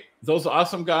 right? Those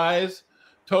awesome guys.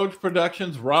 Toad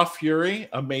Productions, Raw Fury,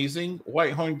 amazing.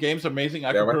 Whitehorn Games, amazing.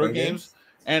 Akapura Games,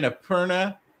 and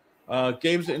Aperna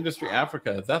Games Industry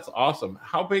Africa. That's awesome.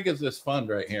 How big is this fund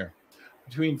right here?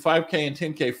 Between 5K and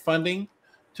 10K funding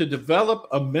to develop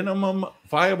a minimum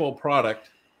viable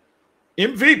product.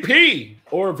 MVP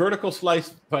or vertical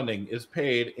slice funding is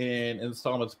paid in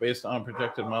installments based on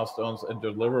projected milestones and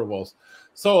deliverables.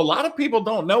 So a lot of people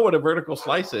don't know what a vertical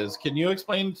slice is. Can you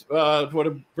explain what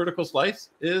a vertical slice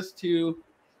is to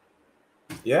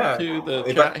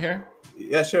the chat here?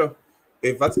 Yeah, sure.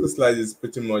 A vertical slice is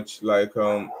pretty much like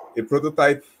a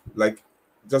prototype, like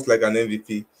just like an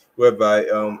MVP, whereby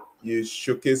you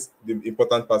showcase the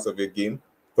important parts of your game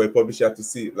for a publisher to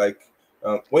see. Like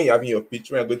when you're having your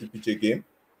pitch, when you're going to pitch a game,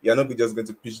 you're not just going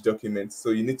to pitch documents. So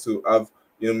you need to have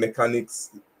mechanics,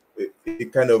 a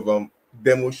kind of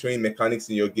demo showing mechanics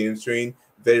in your game, showing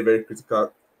very, very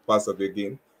critical parts of your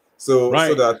game. So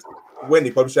that when the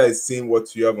publisher is seeing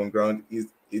what you have on ground,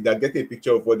 they're getting a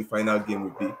picture of what the final game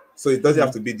will be. So it doesn't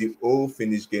have to be the whole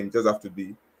finished game, it just have to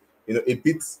be a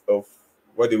bit of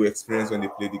what they will experience when they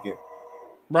play the game.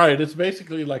 Right. It's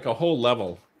basically like a whole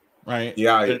level, right?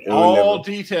 Yeah, all level.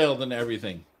 Detailed and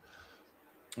everything.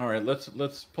 All right,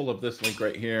 let's pull up this link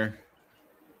right here.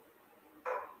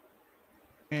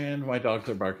 And my dogs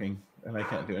are barking. and I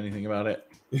can't do anything about it.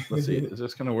 Let's see. Is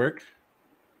this going to work?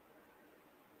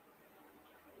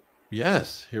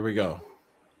 Yes. Here we go.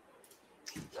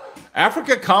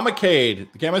 Africa Comicade,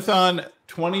 Gamathon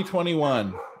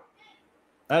 2021.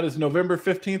 That is November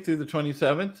 15th through the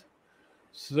 27th.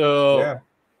 So Yeah.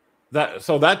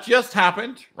 that just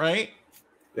happened, right?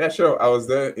 Yeah, sure. I was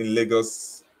there in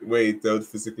Lagos where it held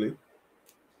physically.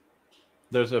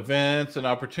 There's events and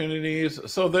opportunities.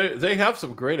 So they have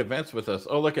some great events with us.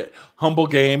 Oh, look at Humble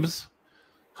Games.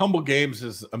 Humble Games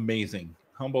is amazing.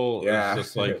 Humble is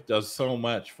just like does so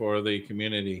much for the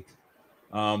community.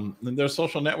 And there's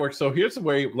social networks. So here's the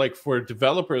way, like, for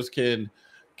developers can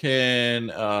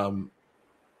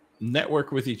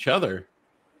network with each other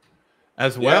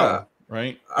as well,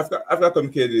 right? Africa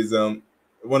Comicade is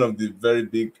one of the very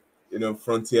big,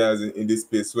 frontiers in this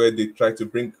space where they try to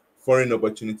bring foreign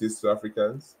opportunities to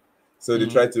Africans. So they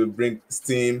try to bring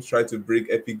Steam, try to bring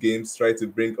Epic Games, try to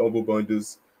bring Humble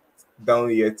Bundles down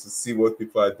here to see what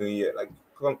people are doing here. Like,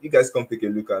 you guys come take a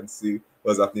look and see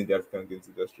what's happening in the African games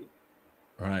industry.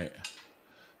 Right.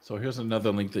 So here's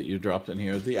another link that you dropped in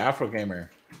here. The Afro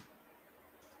Gamer.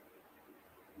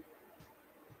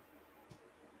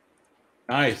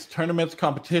 Nice. Tournaments,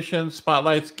 competitions,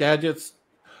 spotlights, gadgets,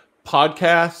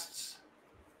 podcasts,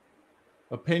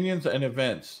 opinions, and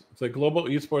events. The Global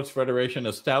Esports Federation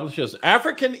establishes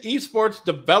African Esports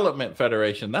Development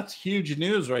Federation. That's huge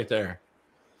news right there.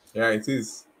 Yeah, it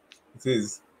is. It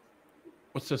is.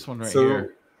 What's this one right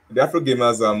here? The Afro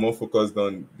Gamers are more focused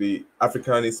on the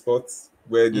African esports,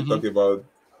 where they talk about,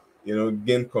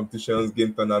 game competitions,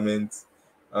 game tournaments,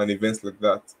 and events like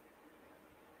that.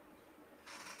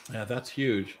 Yeah, that's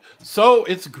huge. So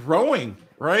it's growing,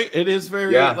 right? It is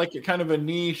very like a kind of a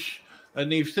niche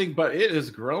thing, but it is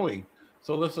growing.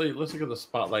 So let's look at the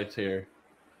spotlights here.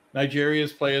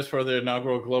 Nigeria's players for the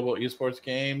inaugural global esports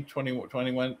game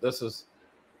 2021. This is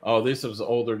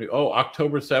older.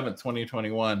 October 7th,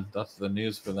 2021. That's the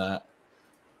news for that.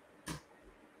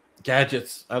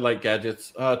 Gadgets. I like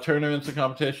gadgets. Tournaments and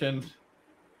competitions.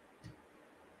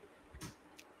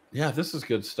 Yeah, this is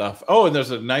good stuff. Oh, and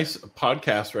there's a nice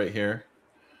podcast right here,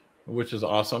 which is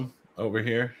awesome over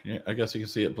here. Yeah, I guess you can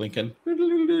see it blinking.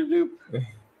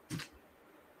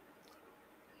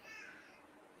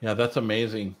 Yeah, that's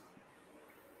amazing.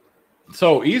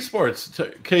 So esports,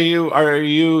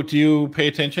 do you pay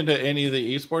attention to any of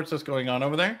the esports that's going on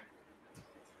over there?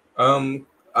 I'm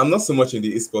not so much in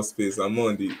the esports space. I'm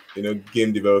more in the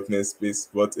game development space.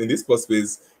 But in this esports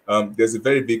space, there's a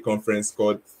very big conference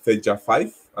called Feja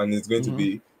 5, and it's going to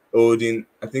be holding,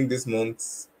 I think, this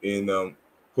month in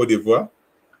Cote d'Ivoire,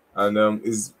 and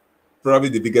is probably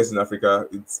the biggest in Africa.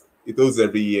 It holds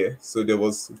every year. So there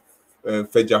was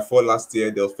Feja 4 last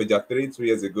year. There was Feja 3 2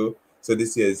 years ago. So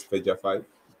this year is Feja 5.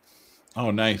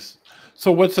 Oh, nice.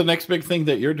 So what's the next big thing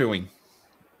that you're doing?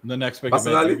 The next big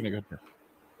event you're going to go to?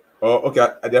 Oh, okay.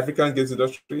 At the African games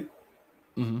industry?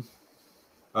 The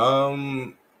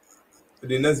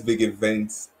next big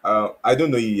event, I don't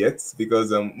know yet,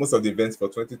 because most of the events for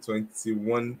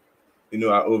 2021,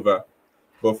 are over.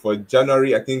 But for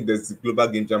January, I think there's a Global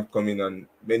Game Jam coming, and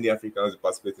many Africans will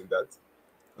participate in that.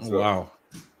 So. Wow.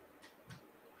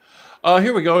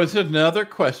 Here we go. It's another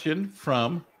question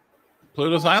from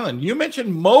Pluto's Island. You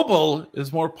mentioned mobile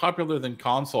is more popular than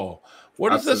console.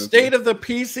 What is the state of the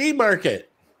PC market?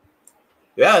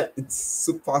 Yeah, it's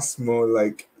super small.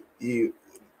 Like,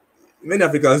 many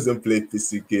Africans don't play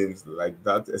PC games like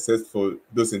that, except for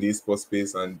those in the esports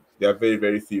space, and they are very,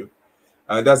 very few.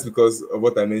 And that's because of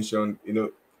what I mentioned.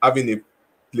 Having a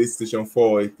PlayStation 4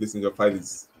 or a PlayStation 5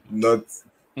 is not,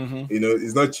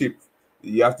 it's not cheap.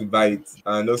 You have to buy it,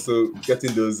 and also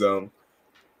getting those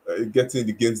getting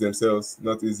the games themselves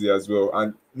not easy as well.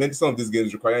 And some of these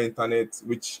games require internet,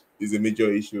 which is a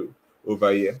major issue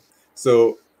over here.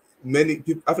 So many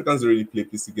people, Africans don't really play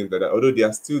PC games like that, although there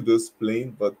are still those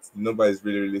playing, but the number is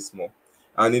really, really small.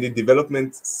 And in the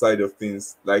development side of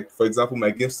things, like, for example, my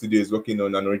game studio is working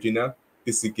on an original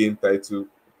PC game title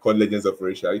called Legends of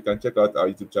Orisha. You can check out our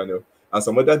YouTube channel. And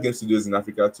some other game studios in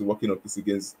Africa too working on PC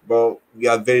games, but we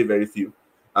are very, very few.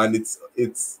 And it's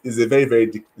a very, very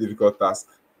difficult task.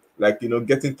 Like,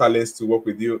 getting talents to work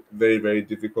with you, very, very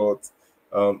difficult.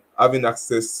 Having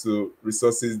access to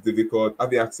resources, difficult.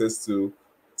 Having access to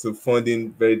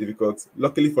funding, very difficult.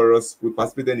 Luckily for us, we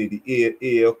participated in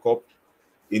the AAL Cup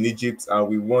in Egypt, and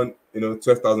we won,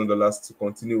 $12,000 to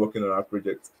continue working on our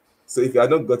project. So if you had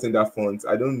not gotten that funds,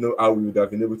 I don't know how we would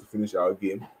have been able to finish our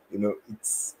game.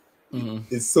 It's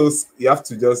so, you have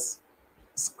to just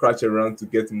scratch around to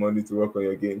get money to work on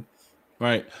your game.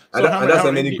 Right. So and that's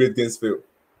how many great games fail.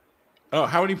 Oh,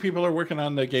 how many people are working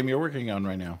on the game you're working on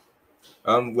right now?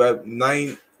 We have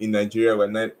 9 in Nigeria. We're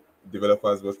 9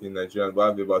 developers working in Nigeria, and we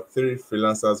have about 3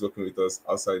 freelancers working with us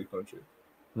outside the country.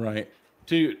 Right.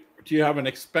 Do you have an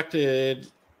expected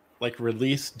like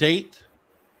release date?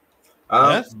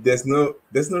 Yes. There's no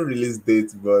release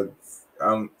date, but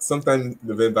sometime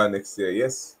November next year.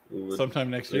 Yes, we would Sometime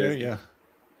next year. release it.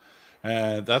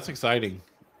 Yeah. That's exciting.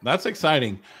 That's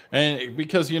exciting, and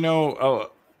because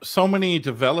so many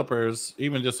developers,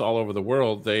 even just all over the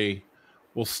world, they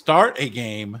will start a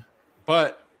game,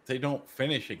 but they don't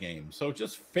finish a game. So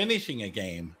just finishing a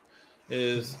game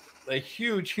is a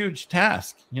huge, huge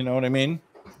task. You know what I mean?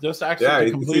 Just actually Yeah, to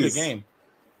it complete a is. game.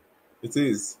 It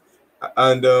is,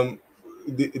 and the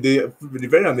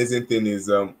very amazing thing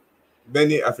is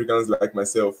many Africans like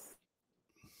myself.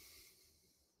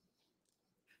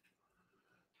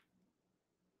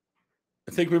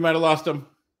 I think we might have lost him.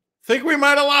 Think we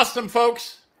might have lost him,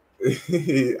 folks. I'm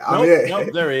Nope, here.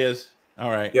 nope. There he is.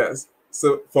 All right. Yes.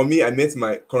 So for me, I met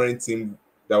my current team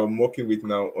that I'm working with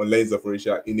now on Lens of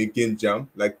Orisha in a game jam.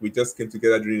 Like we just came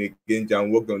together during a game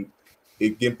jam, worked on a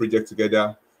game project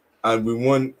together, and we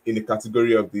won in the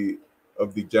category of the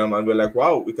jam. And we're like,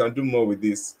 wow, we can do more with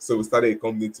this. So we started a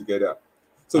company together.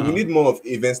 So we need more of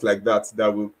events like that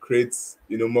that will create,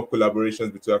 more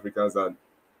collaborations between Africans and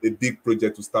a big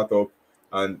project to start up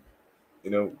and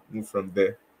move from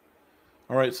there.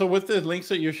 All right. So with the links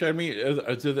that you shared me,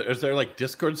 is there like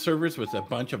Discord servers with a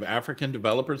bunch of African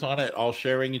developers on it, all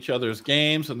sharing each other's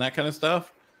games and that kind of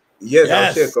stuff? Yes,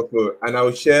 I'll share a couple, and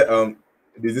I'll share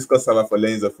the Discord server for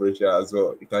Lens of Russia as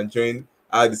well. You can join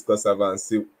our Discord server and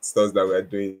see stuff that we're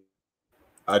doing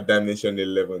at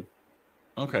Dimension11.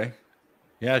 Okay.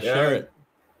 Yeah, share Yeah, it.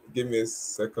 give me a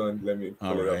second. Let me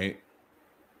All pull it up. right.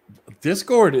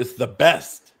 Discord is the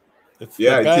best. It's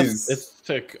Yeah, the it best. is. It's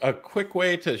a quick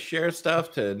way to share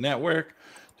stuff, to network,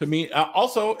 to meet.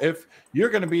 Also, if you're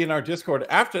going to be in our Discord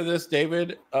after this,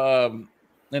 David, and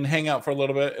hang out for a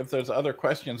little bit, if there's other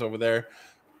questions over there.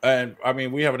 And I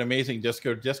mean, we have an amazing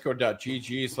Discord,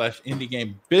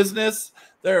 discord.gg/indiegamebusiness.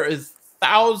 There is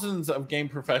thousands of game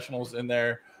professionals in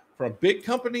there, from big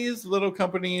companies, little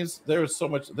companies. There's so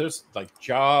much. There's like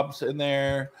jobs in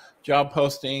there, job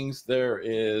postings. There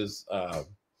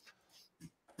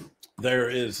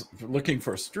is looking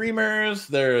for streamers.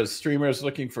 There's streamers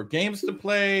looking for games to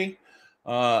play.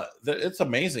 It's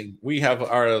amazing.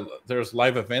 There's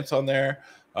live events on there.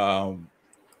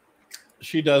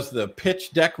 She does the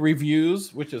pitch deck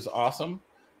reviews, which is awesome.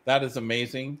 That is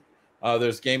amazing.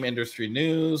 There's game industry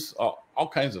news, all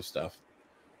kinds of stuff.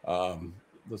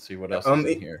 Let's see what else is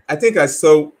in here. I think I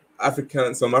saw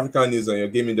some African news on your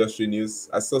game industry news.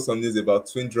 I saw some news about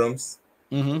Twin Drums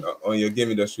on your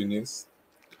game industry news.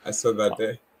 I saw that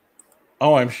there.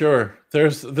 Oh, I'm sure.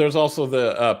 There's also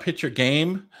the Pitch Your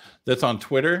Game that's on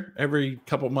Twitter every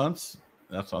couple months.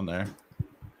 That's on there.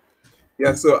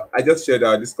 Yeah, so I just shared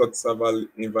our Discord server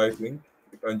invite link.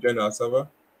 You can join our server.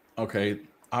 Okay,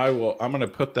 I'm going to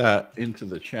put that into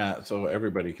the chat so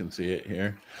everybody can see it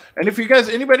here. And if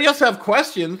anybody else have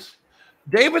questions,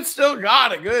 David still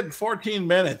got a good 14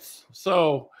 minutes.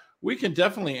 So we can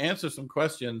definitely answer some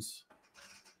questions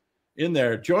in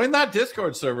there. Join that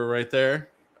Discord server right there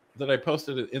that I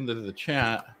posted into the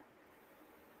chat.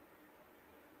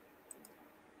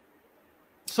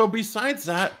 So besides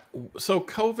that,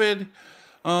 COVID,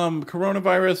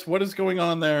 coronavirus, what is going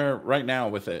on there right now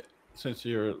with it, since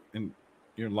you're in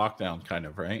your lockdown kind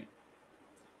of, right?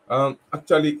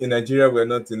 Actually, in Nigeria, we're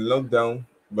not in lockdown,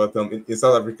 but in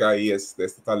South Africa, yes,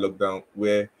 there's total lockdown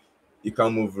where you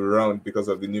can't move around because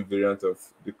of the new variant of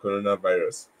the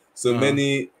coronavirus. So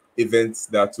many events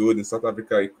that are hold in South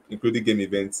Africa, including game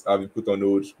events, have been put on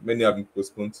hold. Many have been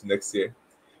postponed to next year.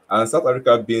 And South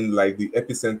Africa being like the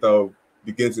epicenter of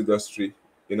the games industry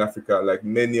in Africa, like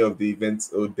many of the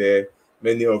events out there,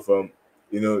 many of the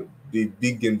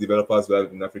big game developers we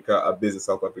have in Africa are based in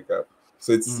South Africa.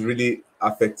 So it's really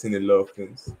affecting a lot of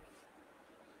things.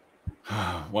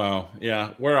 Wow.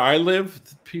 Yeah. Where I live,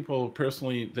 people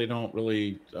personally, they don't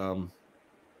really,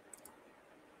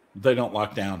 they don't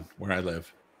lock down where I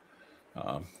live.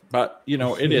 But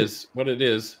it is what it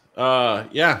is.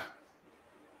 Yeah.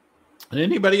 And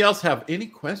anybody else have any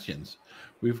questions?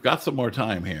 We've got some more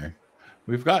time here.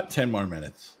 We've got 10 more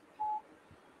minutes.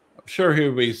 I'm sure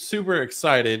he'll be super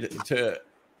excited to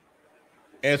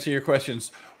answer your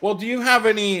questions. Well, do you have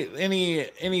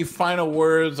any final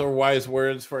words or wise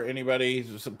words for anybody?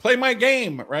 Just play my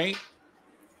game, right?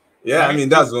 Yeah, right? I mean,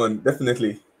 that's one,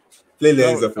 definitely. Play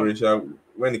Legends of Orisha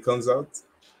when it comes out.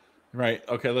 Right.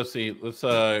 Okay, let's see. Let's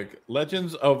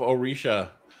Legends of Orisha.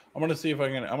 I'm gonna see if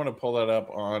I'm gonna pull that up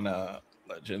on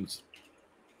Legends.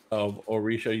 of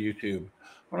Orisha YouTube.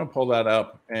 I'm gonna pull that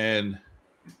up. And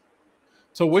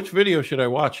so, which video should I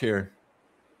watch here?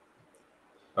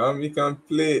 You can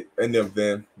play any of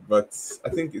them, but I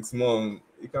think it's more.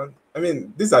 You can. I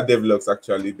mean, these are devlogs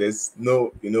actually. There's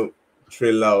no,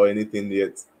 trailer or anything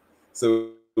yet.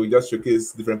 So we just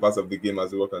showcase different parts of the game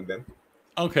as we work on them.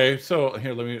 Okay, so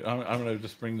here, let me. I'm gonna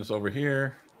just bring this over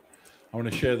here. I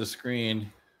want to share the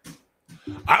screen.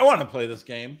 I want to play this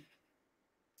game.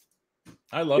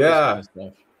 I love this kind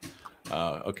of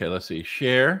stuff. Okay, let's see.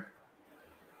 Share.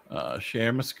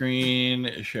 Share my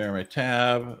screen. Share my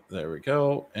tab. There we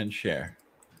go. And share.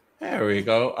 There we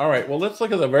go. All right. Well, let's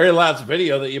look at the very last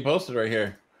video that you posted right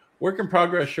here. Work in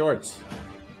progress shorts.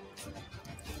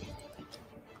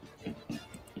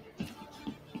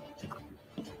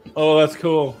 Oh, that's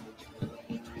cool.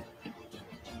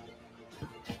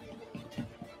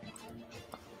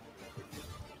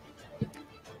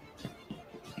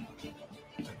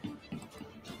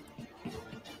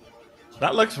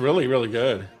 That looks really, really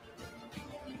good.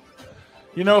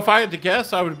 You know, if I had to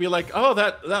guess, I would be like, oh,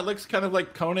 that looks kind of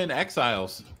like Conan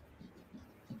Exiles.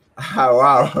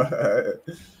 Wow.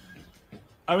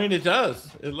 I mean, it does.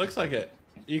 It looks like it.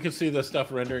 You can see the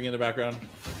stuff rendering in the background.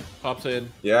 Pops in.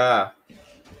 Yeah.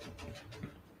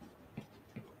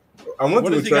 I want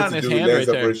to try to do lens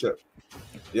operation.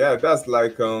 Yeah, that's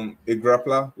like a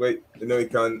grappler where you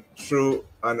can throw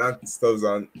and act stuff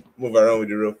and move around with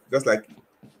the rope, just like.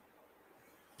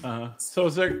 So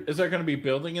is there going to be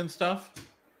building and stuff?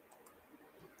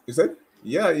 You said,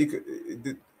 yeah.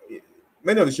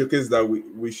 Many of the showcases that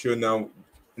we show now,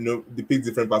 depict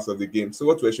different parts of the game. So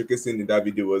what we're showcasing in that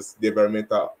video was the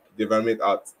environment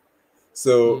art.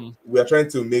 So we are trying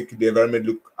to make the environment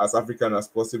look as African as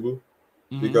possible,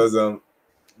 because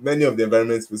many of the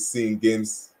environments we see in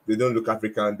games, they don't look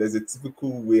African. There's a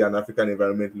typical way an African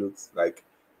environment looks, like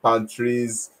palm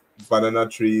trees, banana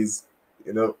trees,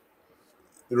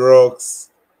 rocks,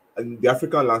 and the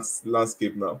African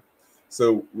landscape now.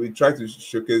 So we try to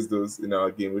showcase those in our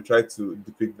game. We try to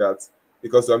depict that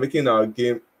because we're making our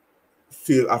game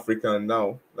feel African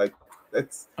now. Like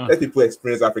let people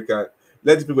experience Africa.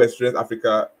 Let people experience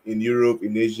Africa in Europe,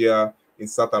 in Asia, in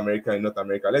South America, in North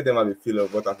America. Let them have a feel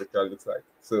of what Africa looks like.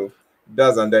 So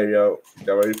that's an area that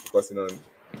we're really focusing on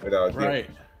with our game. Right.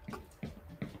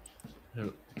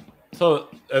 So,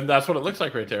 and that's what it looks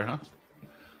like right there, huh?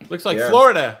 Looks like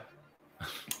Florida.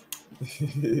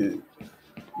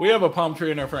 We have a palm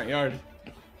tree in our front yard.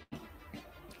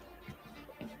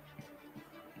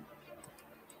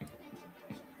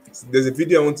 There's a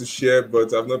video I want to share,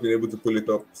 but I've not been able to pull it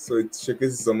up. So it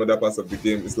showcases some other parts of the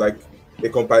game. It's like a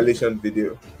compilation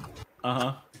video.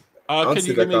 Can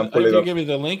you give me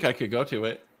the link? I could go to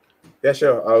it. Yeah,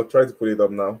 sure. I'll try to pull it up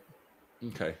now.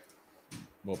 Okay.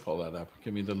 We'll pull that up.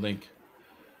 Give me the link.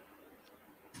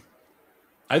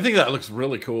 I think that looks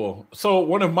really cool. So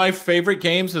one of my favorite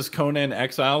games is Conan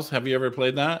Exiles. Have you ever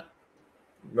played that?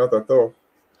 Not at all.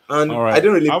 And I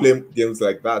don't really play games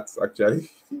like that, actually.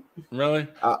 Really?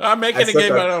 I'm making a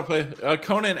game, but I don't play.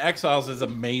 Conan Exiles is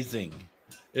amazing.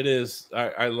 It is.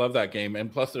 I love that game,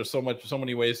 and plus, there's so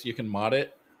many ways you can mod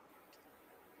it.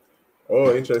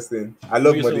 Oh, interesting! I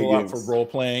love modding games. A lot for role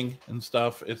playing and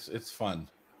stuff. It's fun.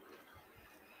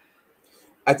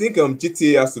 I think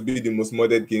GTA has to be the most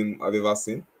modded game I've ever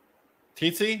seen.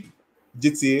 TC?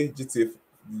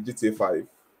 GTA 5.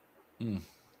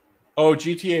 Oh,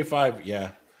 GTA 5,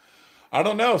 yeah. I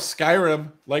don't know.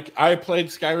 Skyrim, like I played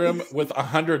Skyrim with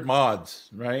 100 mods,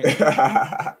 right?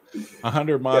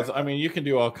 100 mods. Yeah. I mean, you can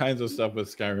do all kinds of stuff with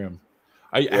Skyrim.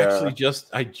 I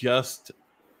just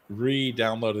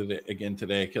re-downloaded it again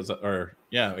today I guess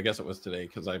it was today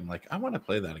because I'm like, I want to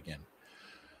play that again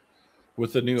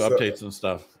with the new updates and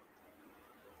stuff.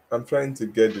 I'm trying to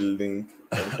get the link.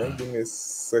 Give me a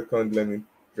second. Let me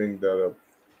bring that up.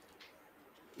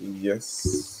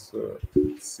 Yes, so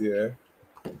it's here.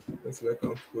 Let's see if I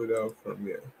can pull it out from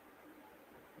here.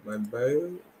 My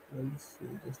bio. Let me see.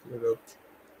 Just load up.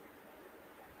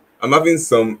 I'm having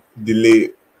some delay,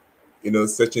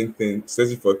 searching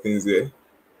for things here.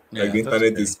 Yeah, like the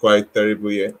internet is quite terrible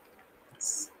here.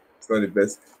 It's not the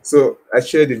best. So I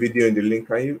shared the video in the link.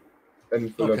 Can you let me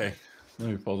pull up? Okay, let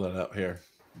me pull that up here.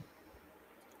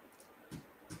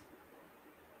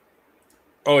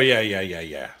 Oh yeah.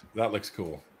 That looks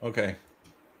cool. Okay.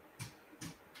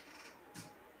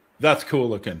 That's cool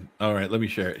looking. All right, let me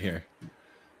share it here.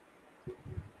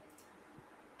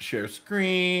 Share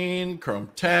screen, Chrome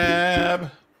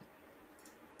tab.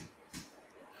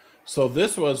 So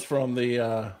this was from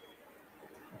the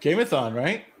Gameathon,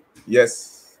 right?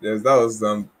 Yes, that was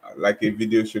like a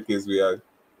video showcase we had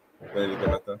during the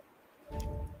Gameathon.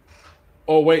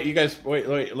 Oh wait, you guys, wait.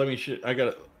 Let me. Let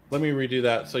me redo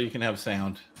that so you can have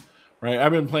sound. Right,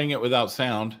 I've been playing it without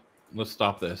sound. Let's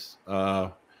stop this.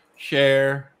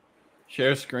 Share,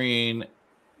 share screen,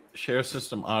 share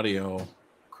system audio,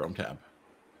 Chrome tab,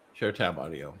 share tab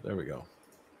audio. There we go.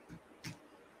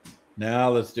 Now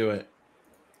let's do it.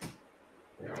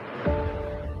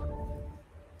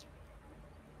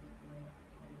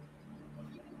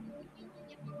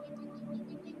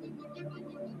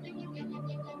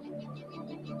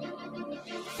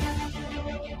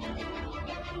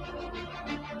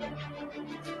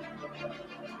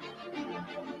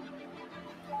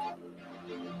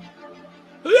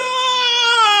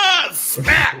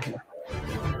 Smack!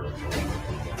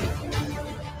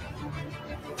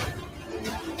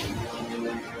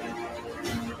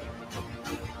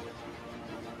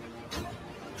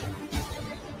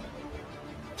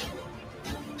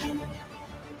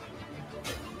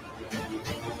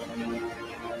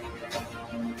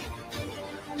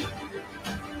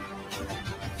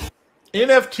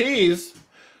 NFTs.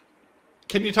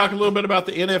 Can you talk a little bit about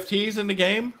the NFTs in the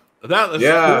game? That was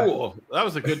cool. That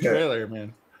was a good trailer,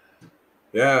 man.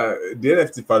 Yeah, the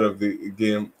NFT part of the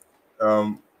game,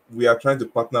 we are trying to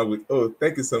partner with. Oh,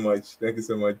 thank you so much. Thank you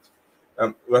so much.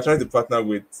 We are trying to partner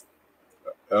with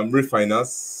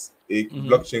Refinance, a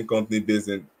blockchain company based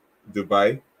in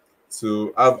Dubai,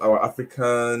 to have our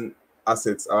African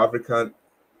assets, our African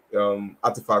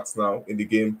artifacts now in the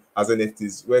game as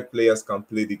NFTs, where players can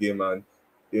play the game and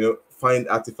find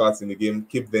artifacts in the game,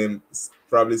 keep them,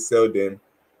 probably sell them,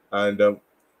 and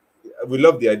we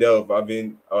love the idea of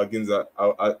having our games,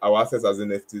 our assets as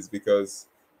NFTs, because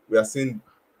we are seeing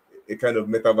a kind of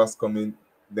metaverse coming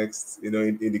next, in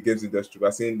the games industry.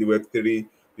 We're seeing the Web3,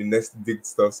 the next big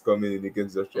stuff's coming in the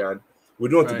games industry, and we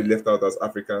don't want to be left out as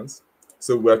Africans.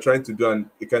 So we are trying to do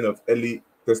a kind of early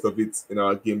test of it in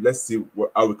our game. Let's see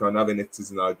how we can have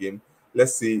NFTs in our game.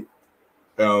 Let's see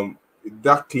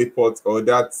that clay pot or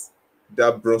that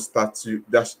bronze statue,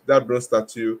 that bronze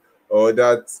statue, or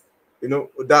that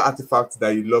that artifact that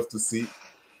you love to see.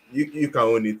 You can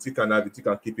own it, you can have it, you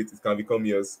can keep it, it can become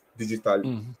yours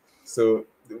digitally. So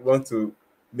we want to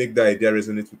make that idea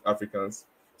resonate with Africans.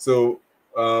 So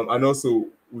and also,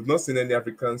 we've not seen any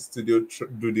African studio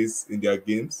do this in their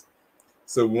games.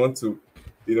 So we want to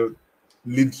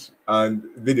lead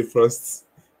and be the first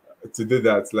to do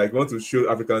that. Like, we want to show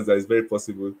Africans that it's very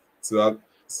possible to have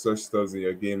such stuff in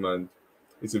your game, and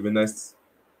it will be nice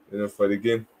for the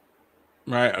game.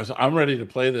 Right, I'm ready to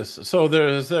play this. So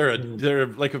is there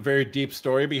like a very deep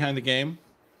story behind the game?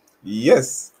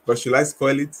 Yes, but should I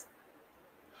spoil it?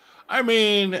 I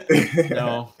mean,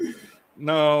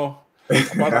 no,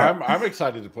 but I'm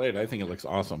excited to play it. I think it looks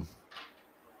awesome.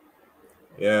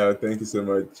 Yeah, thank you so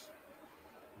much.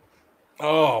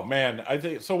 Oh man, I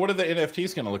think so. What are the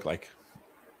NFTs going to look like?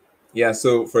 Yeah,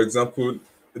 so for example,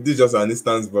 this is just an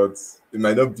instance, but it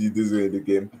might not be this way in the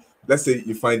game. Let's say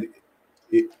you find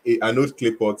an old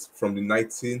clay pot from the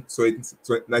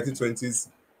 1920s,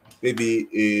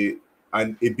 maybe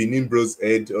a Benin bronze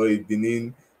head or a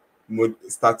Benin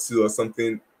statue or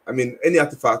something. I mean, any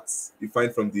artifacts you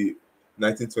find from the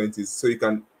 1920s, so you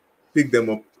can pick them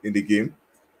up in the game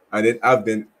and then have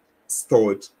them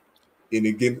stored in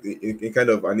a game, in kind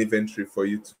of an inventory for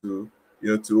you to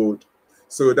to hold.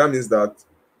 So that means that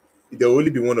there will only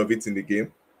be one of it in the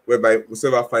game, whereby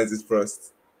whoever finds it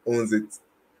first owns it.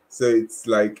 So it's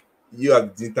like you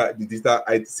have the digital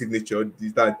signature,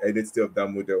 digital identity of that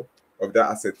model, of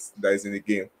that asset that is in the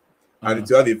game, and it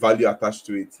will have a value attached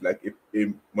to it, like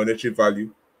a monetary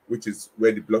value, which is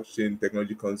where the blockchain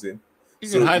technology comes in. You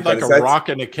can hide like a rock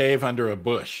in a cave under a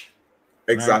bush.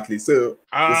 Exactly. Right? So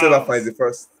whoever finds it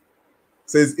first.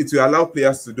 So it will allow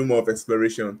players to do more of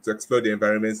exploration, to explore the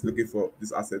environments, looking for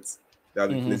these assets that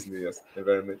have been placed in the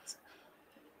environment.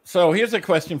 So here's a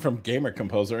question from Gamer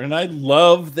Composer, and I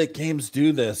love that games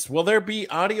do this. Will there be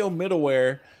audio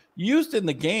middleware used in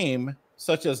the game,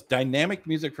 such as dynamic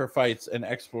music for fights and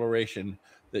exploration,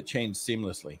 that change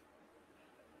seamlessly?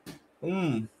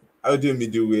 Audio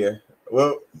middleware.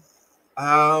 Well,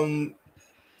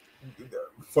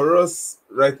 for us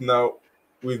right now,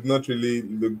 we've not really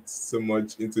looked so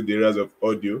much into the areas of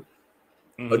audio.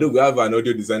 Although we have an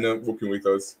audio designer working with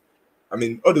us. I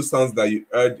mean, all the sounds that you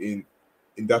heard in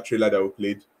that trailer that we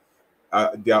played,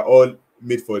 they are all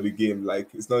made for the game. Like,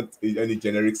 it's not any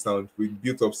generic sound. We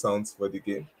built up sounds for the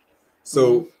game.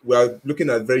 So we are looking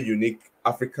at very unique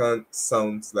African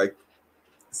sounds, like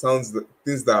things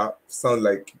that sound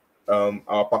like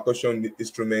our percussion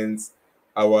instruments,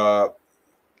 our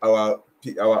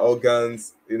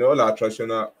organs, all our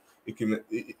traditional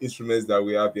instruments that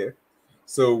we have here.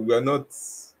 So we are not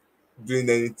doing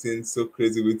anything so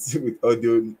crazy with with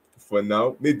audio for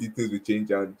now. Maybe things will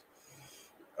change. And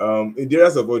in the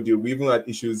areas of audio, we even had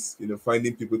issues,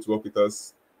 finding people to work with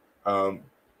us, um,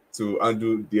 to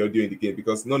undo the audio in the game,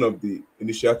 because none of the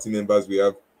initial team members we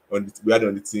had on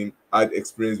the team had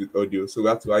experience with audio. So we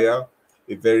had to hire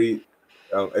a very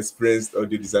experienced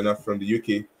audio designer from the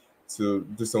UK to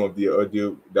do some of the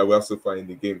audio that we have so far in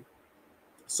the game.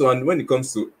 So, and when it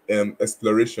comes to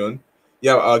exploration,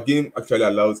 yeah, our game actually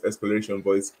allows exploration,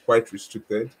 but it's quite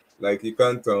restricted. Like you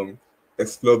can't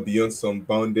explore beyond some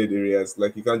bounded areas.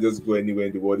 Like you can't just go anywhere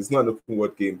in the world. It's not an open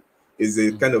world game. It's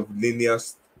a kind of linear,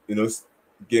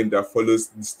 game that follows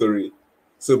the story.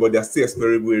 So, but there are still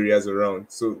explorable areas around.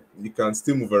 So you can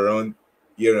still move around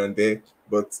here and there,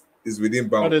 but it's within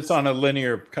But it's bounds. on a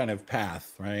linear kind of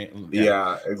path, right? Yeah.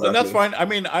 Yeah, And that's exactly. fine. I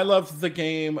mean, I love the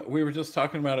game. We were just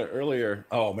talking about it earlier.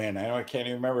 Oh man, I can't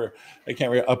even remember. I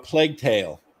can't remember. A Plague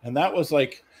Tale. And that was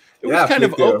like, it was Yeah, kind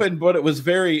of Plague Tale. open, but it was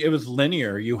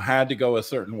linear. You had to go a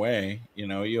certain way,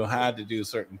 you had to do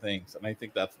certain things. And I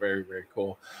think that's very, very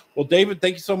cool. Well, David,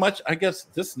 thank you so much. I guess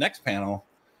this next panel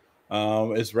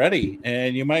is ready,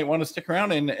 and you might want to stick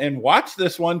around and watch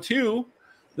this one too.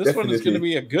 This one is going to Definitely.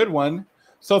 be a good one.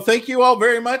 So thank you all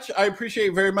very much. I appreciate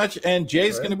it very much. And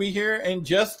Jay's going to be here in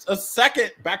just a second.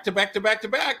 Back to back to back to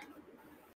back.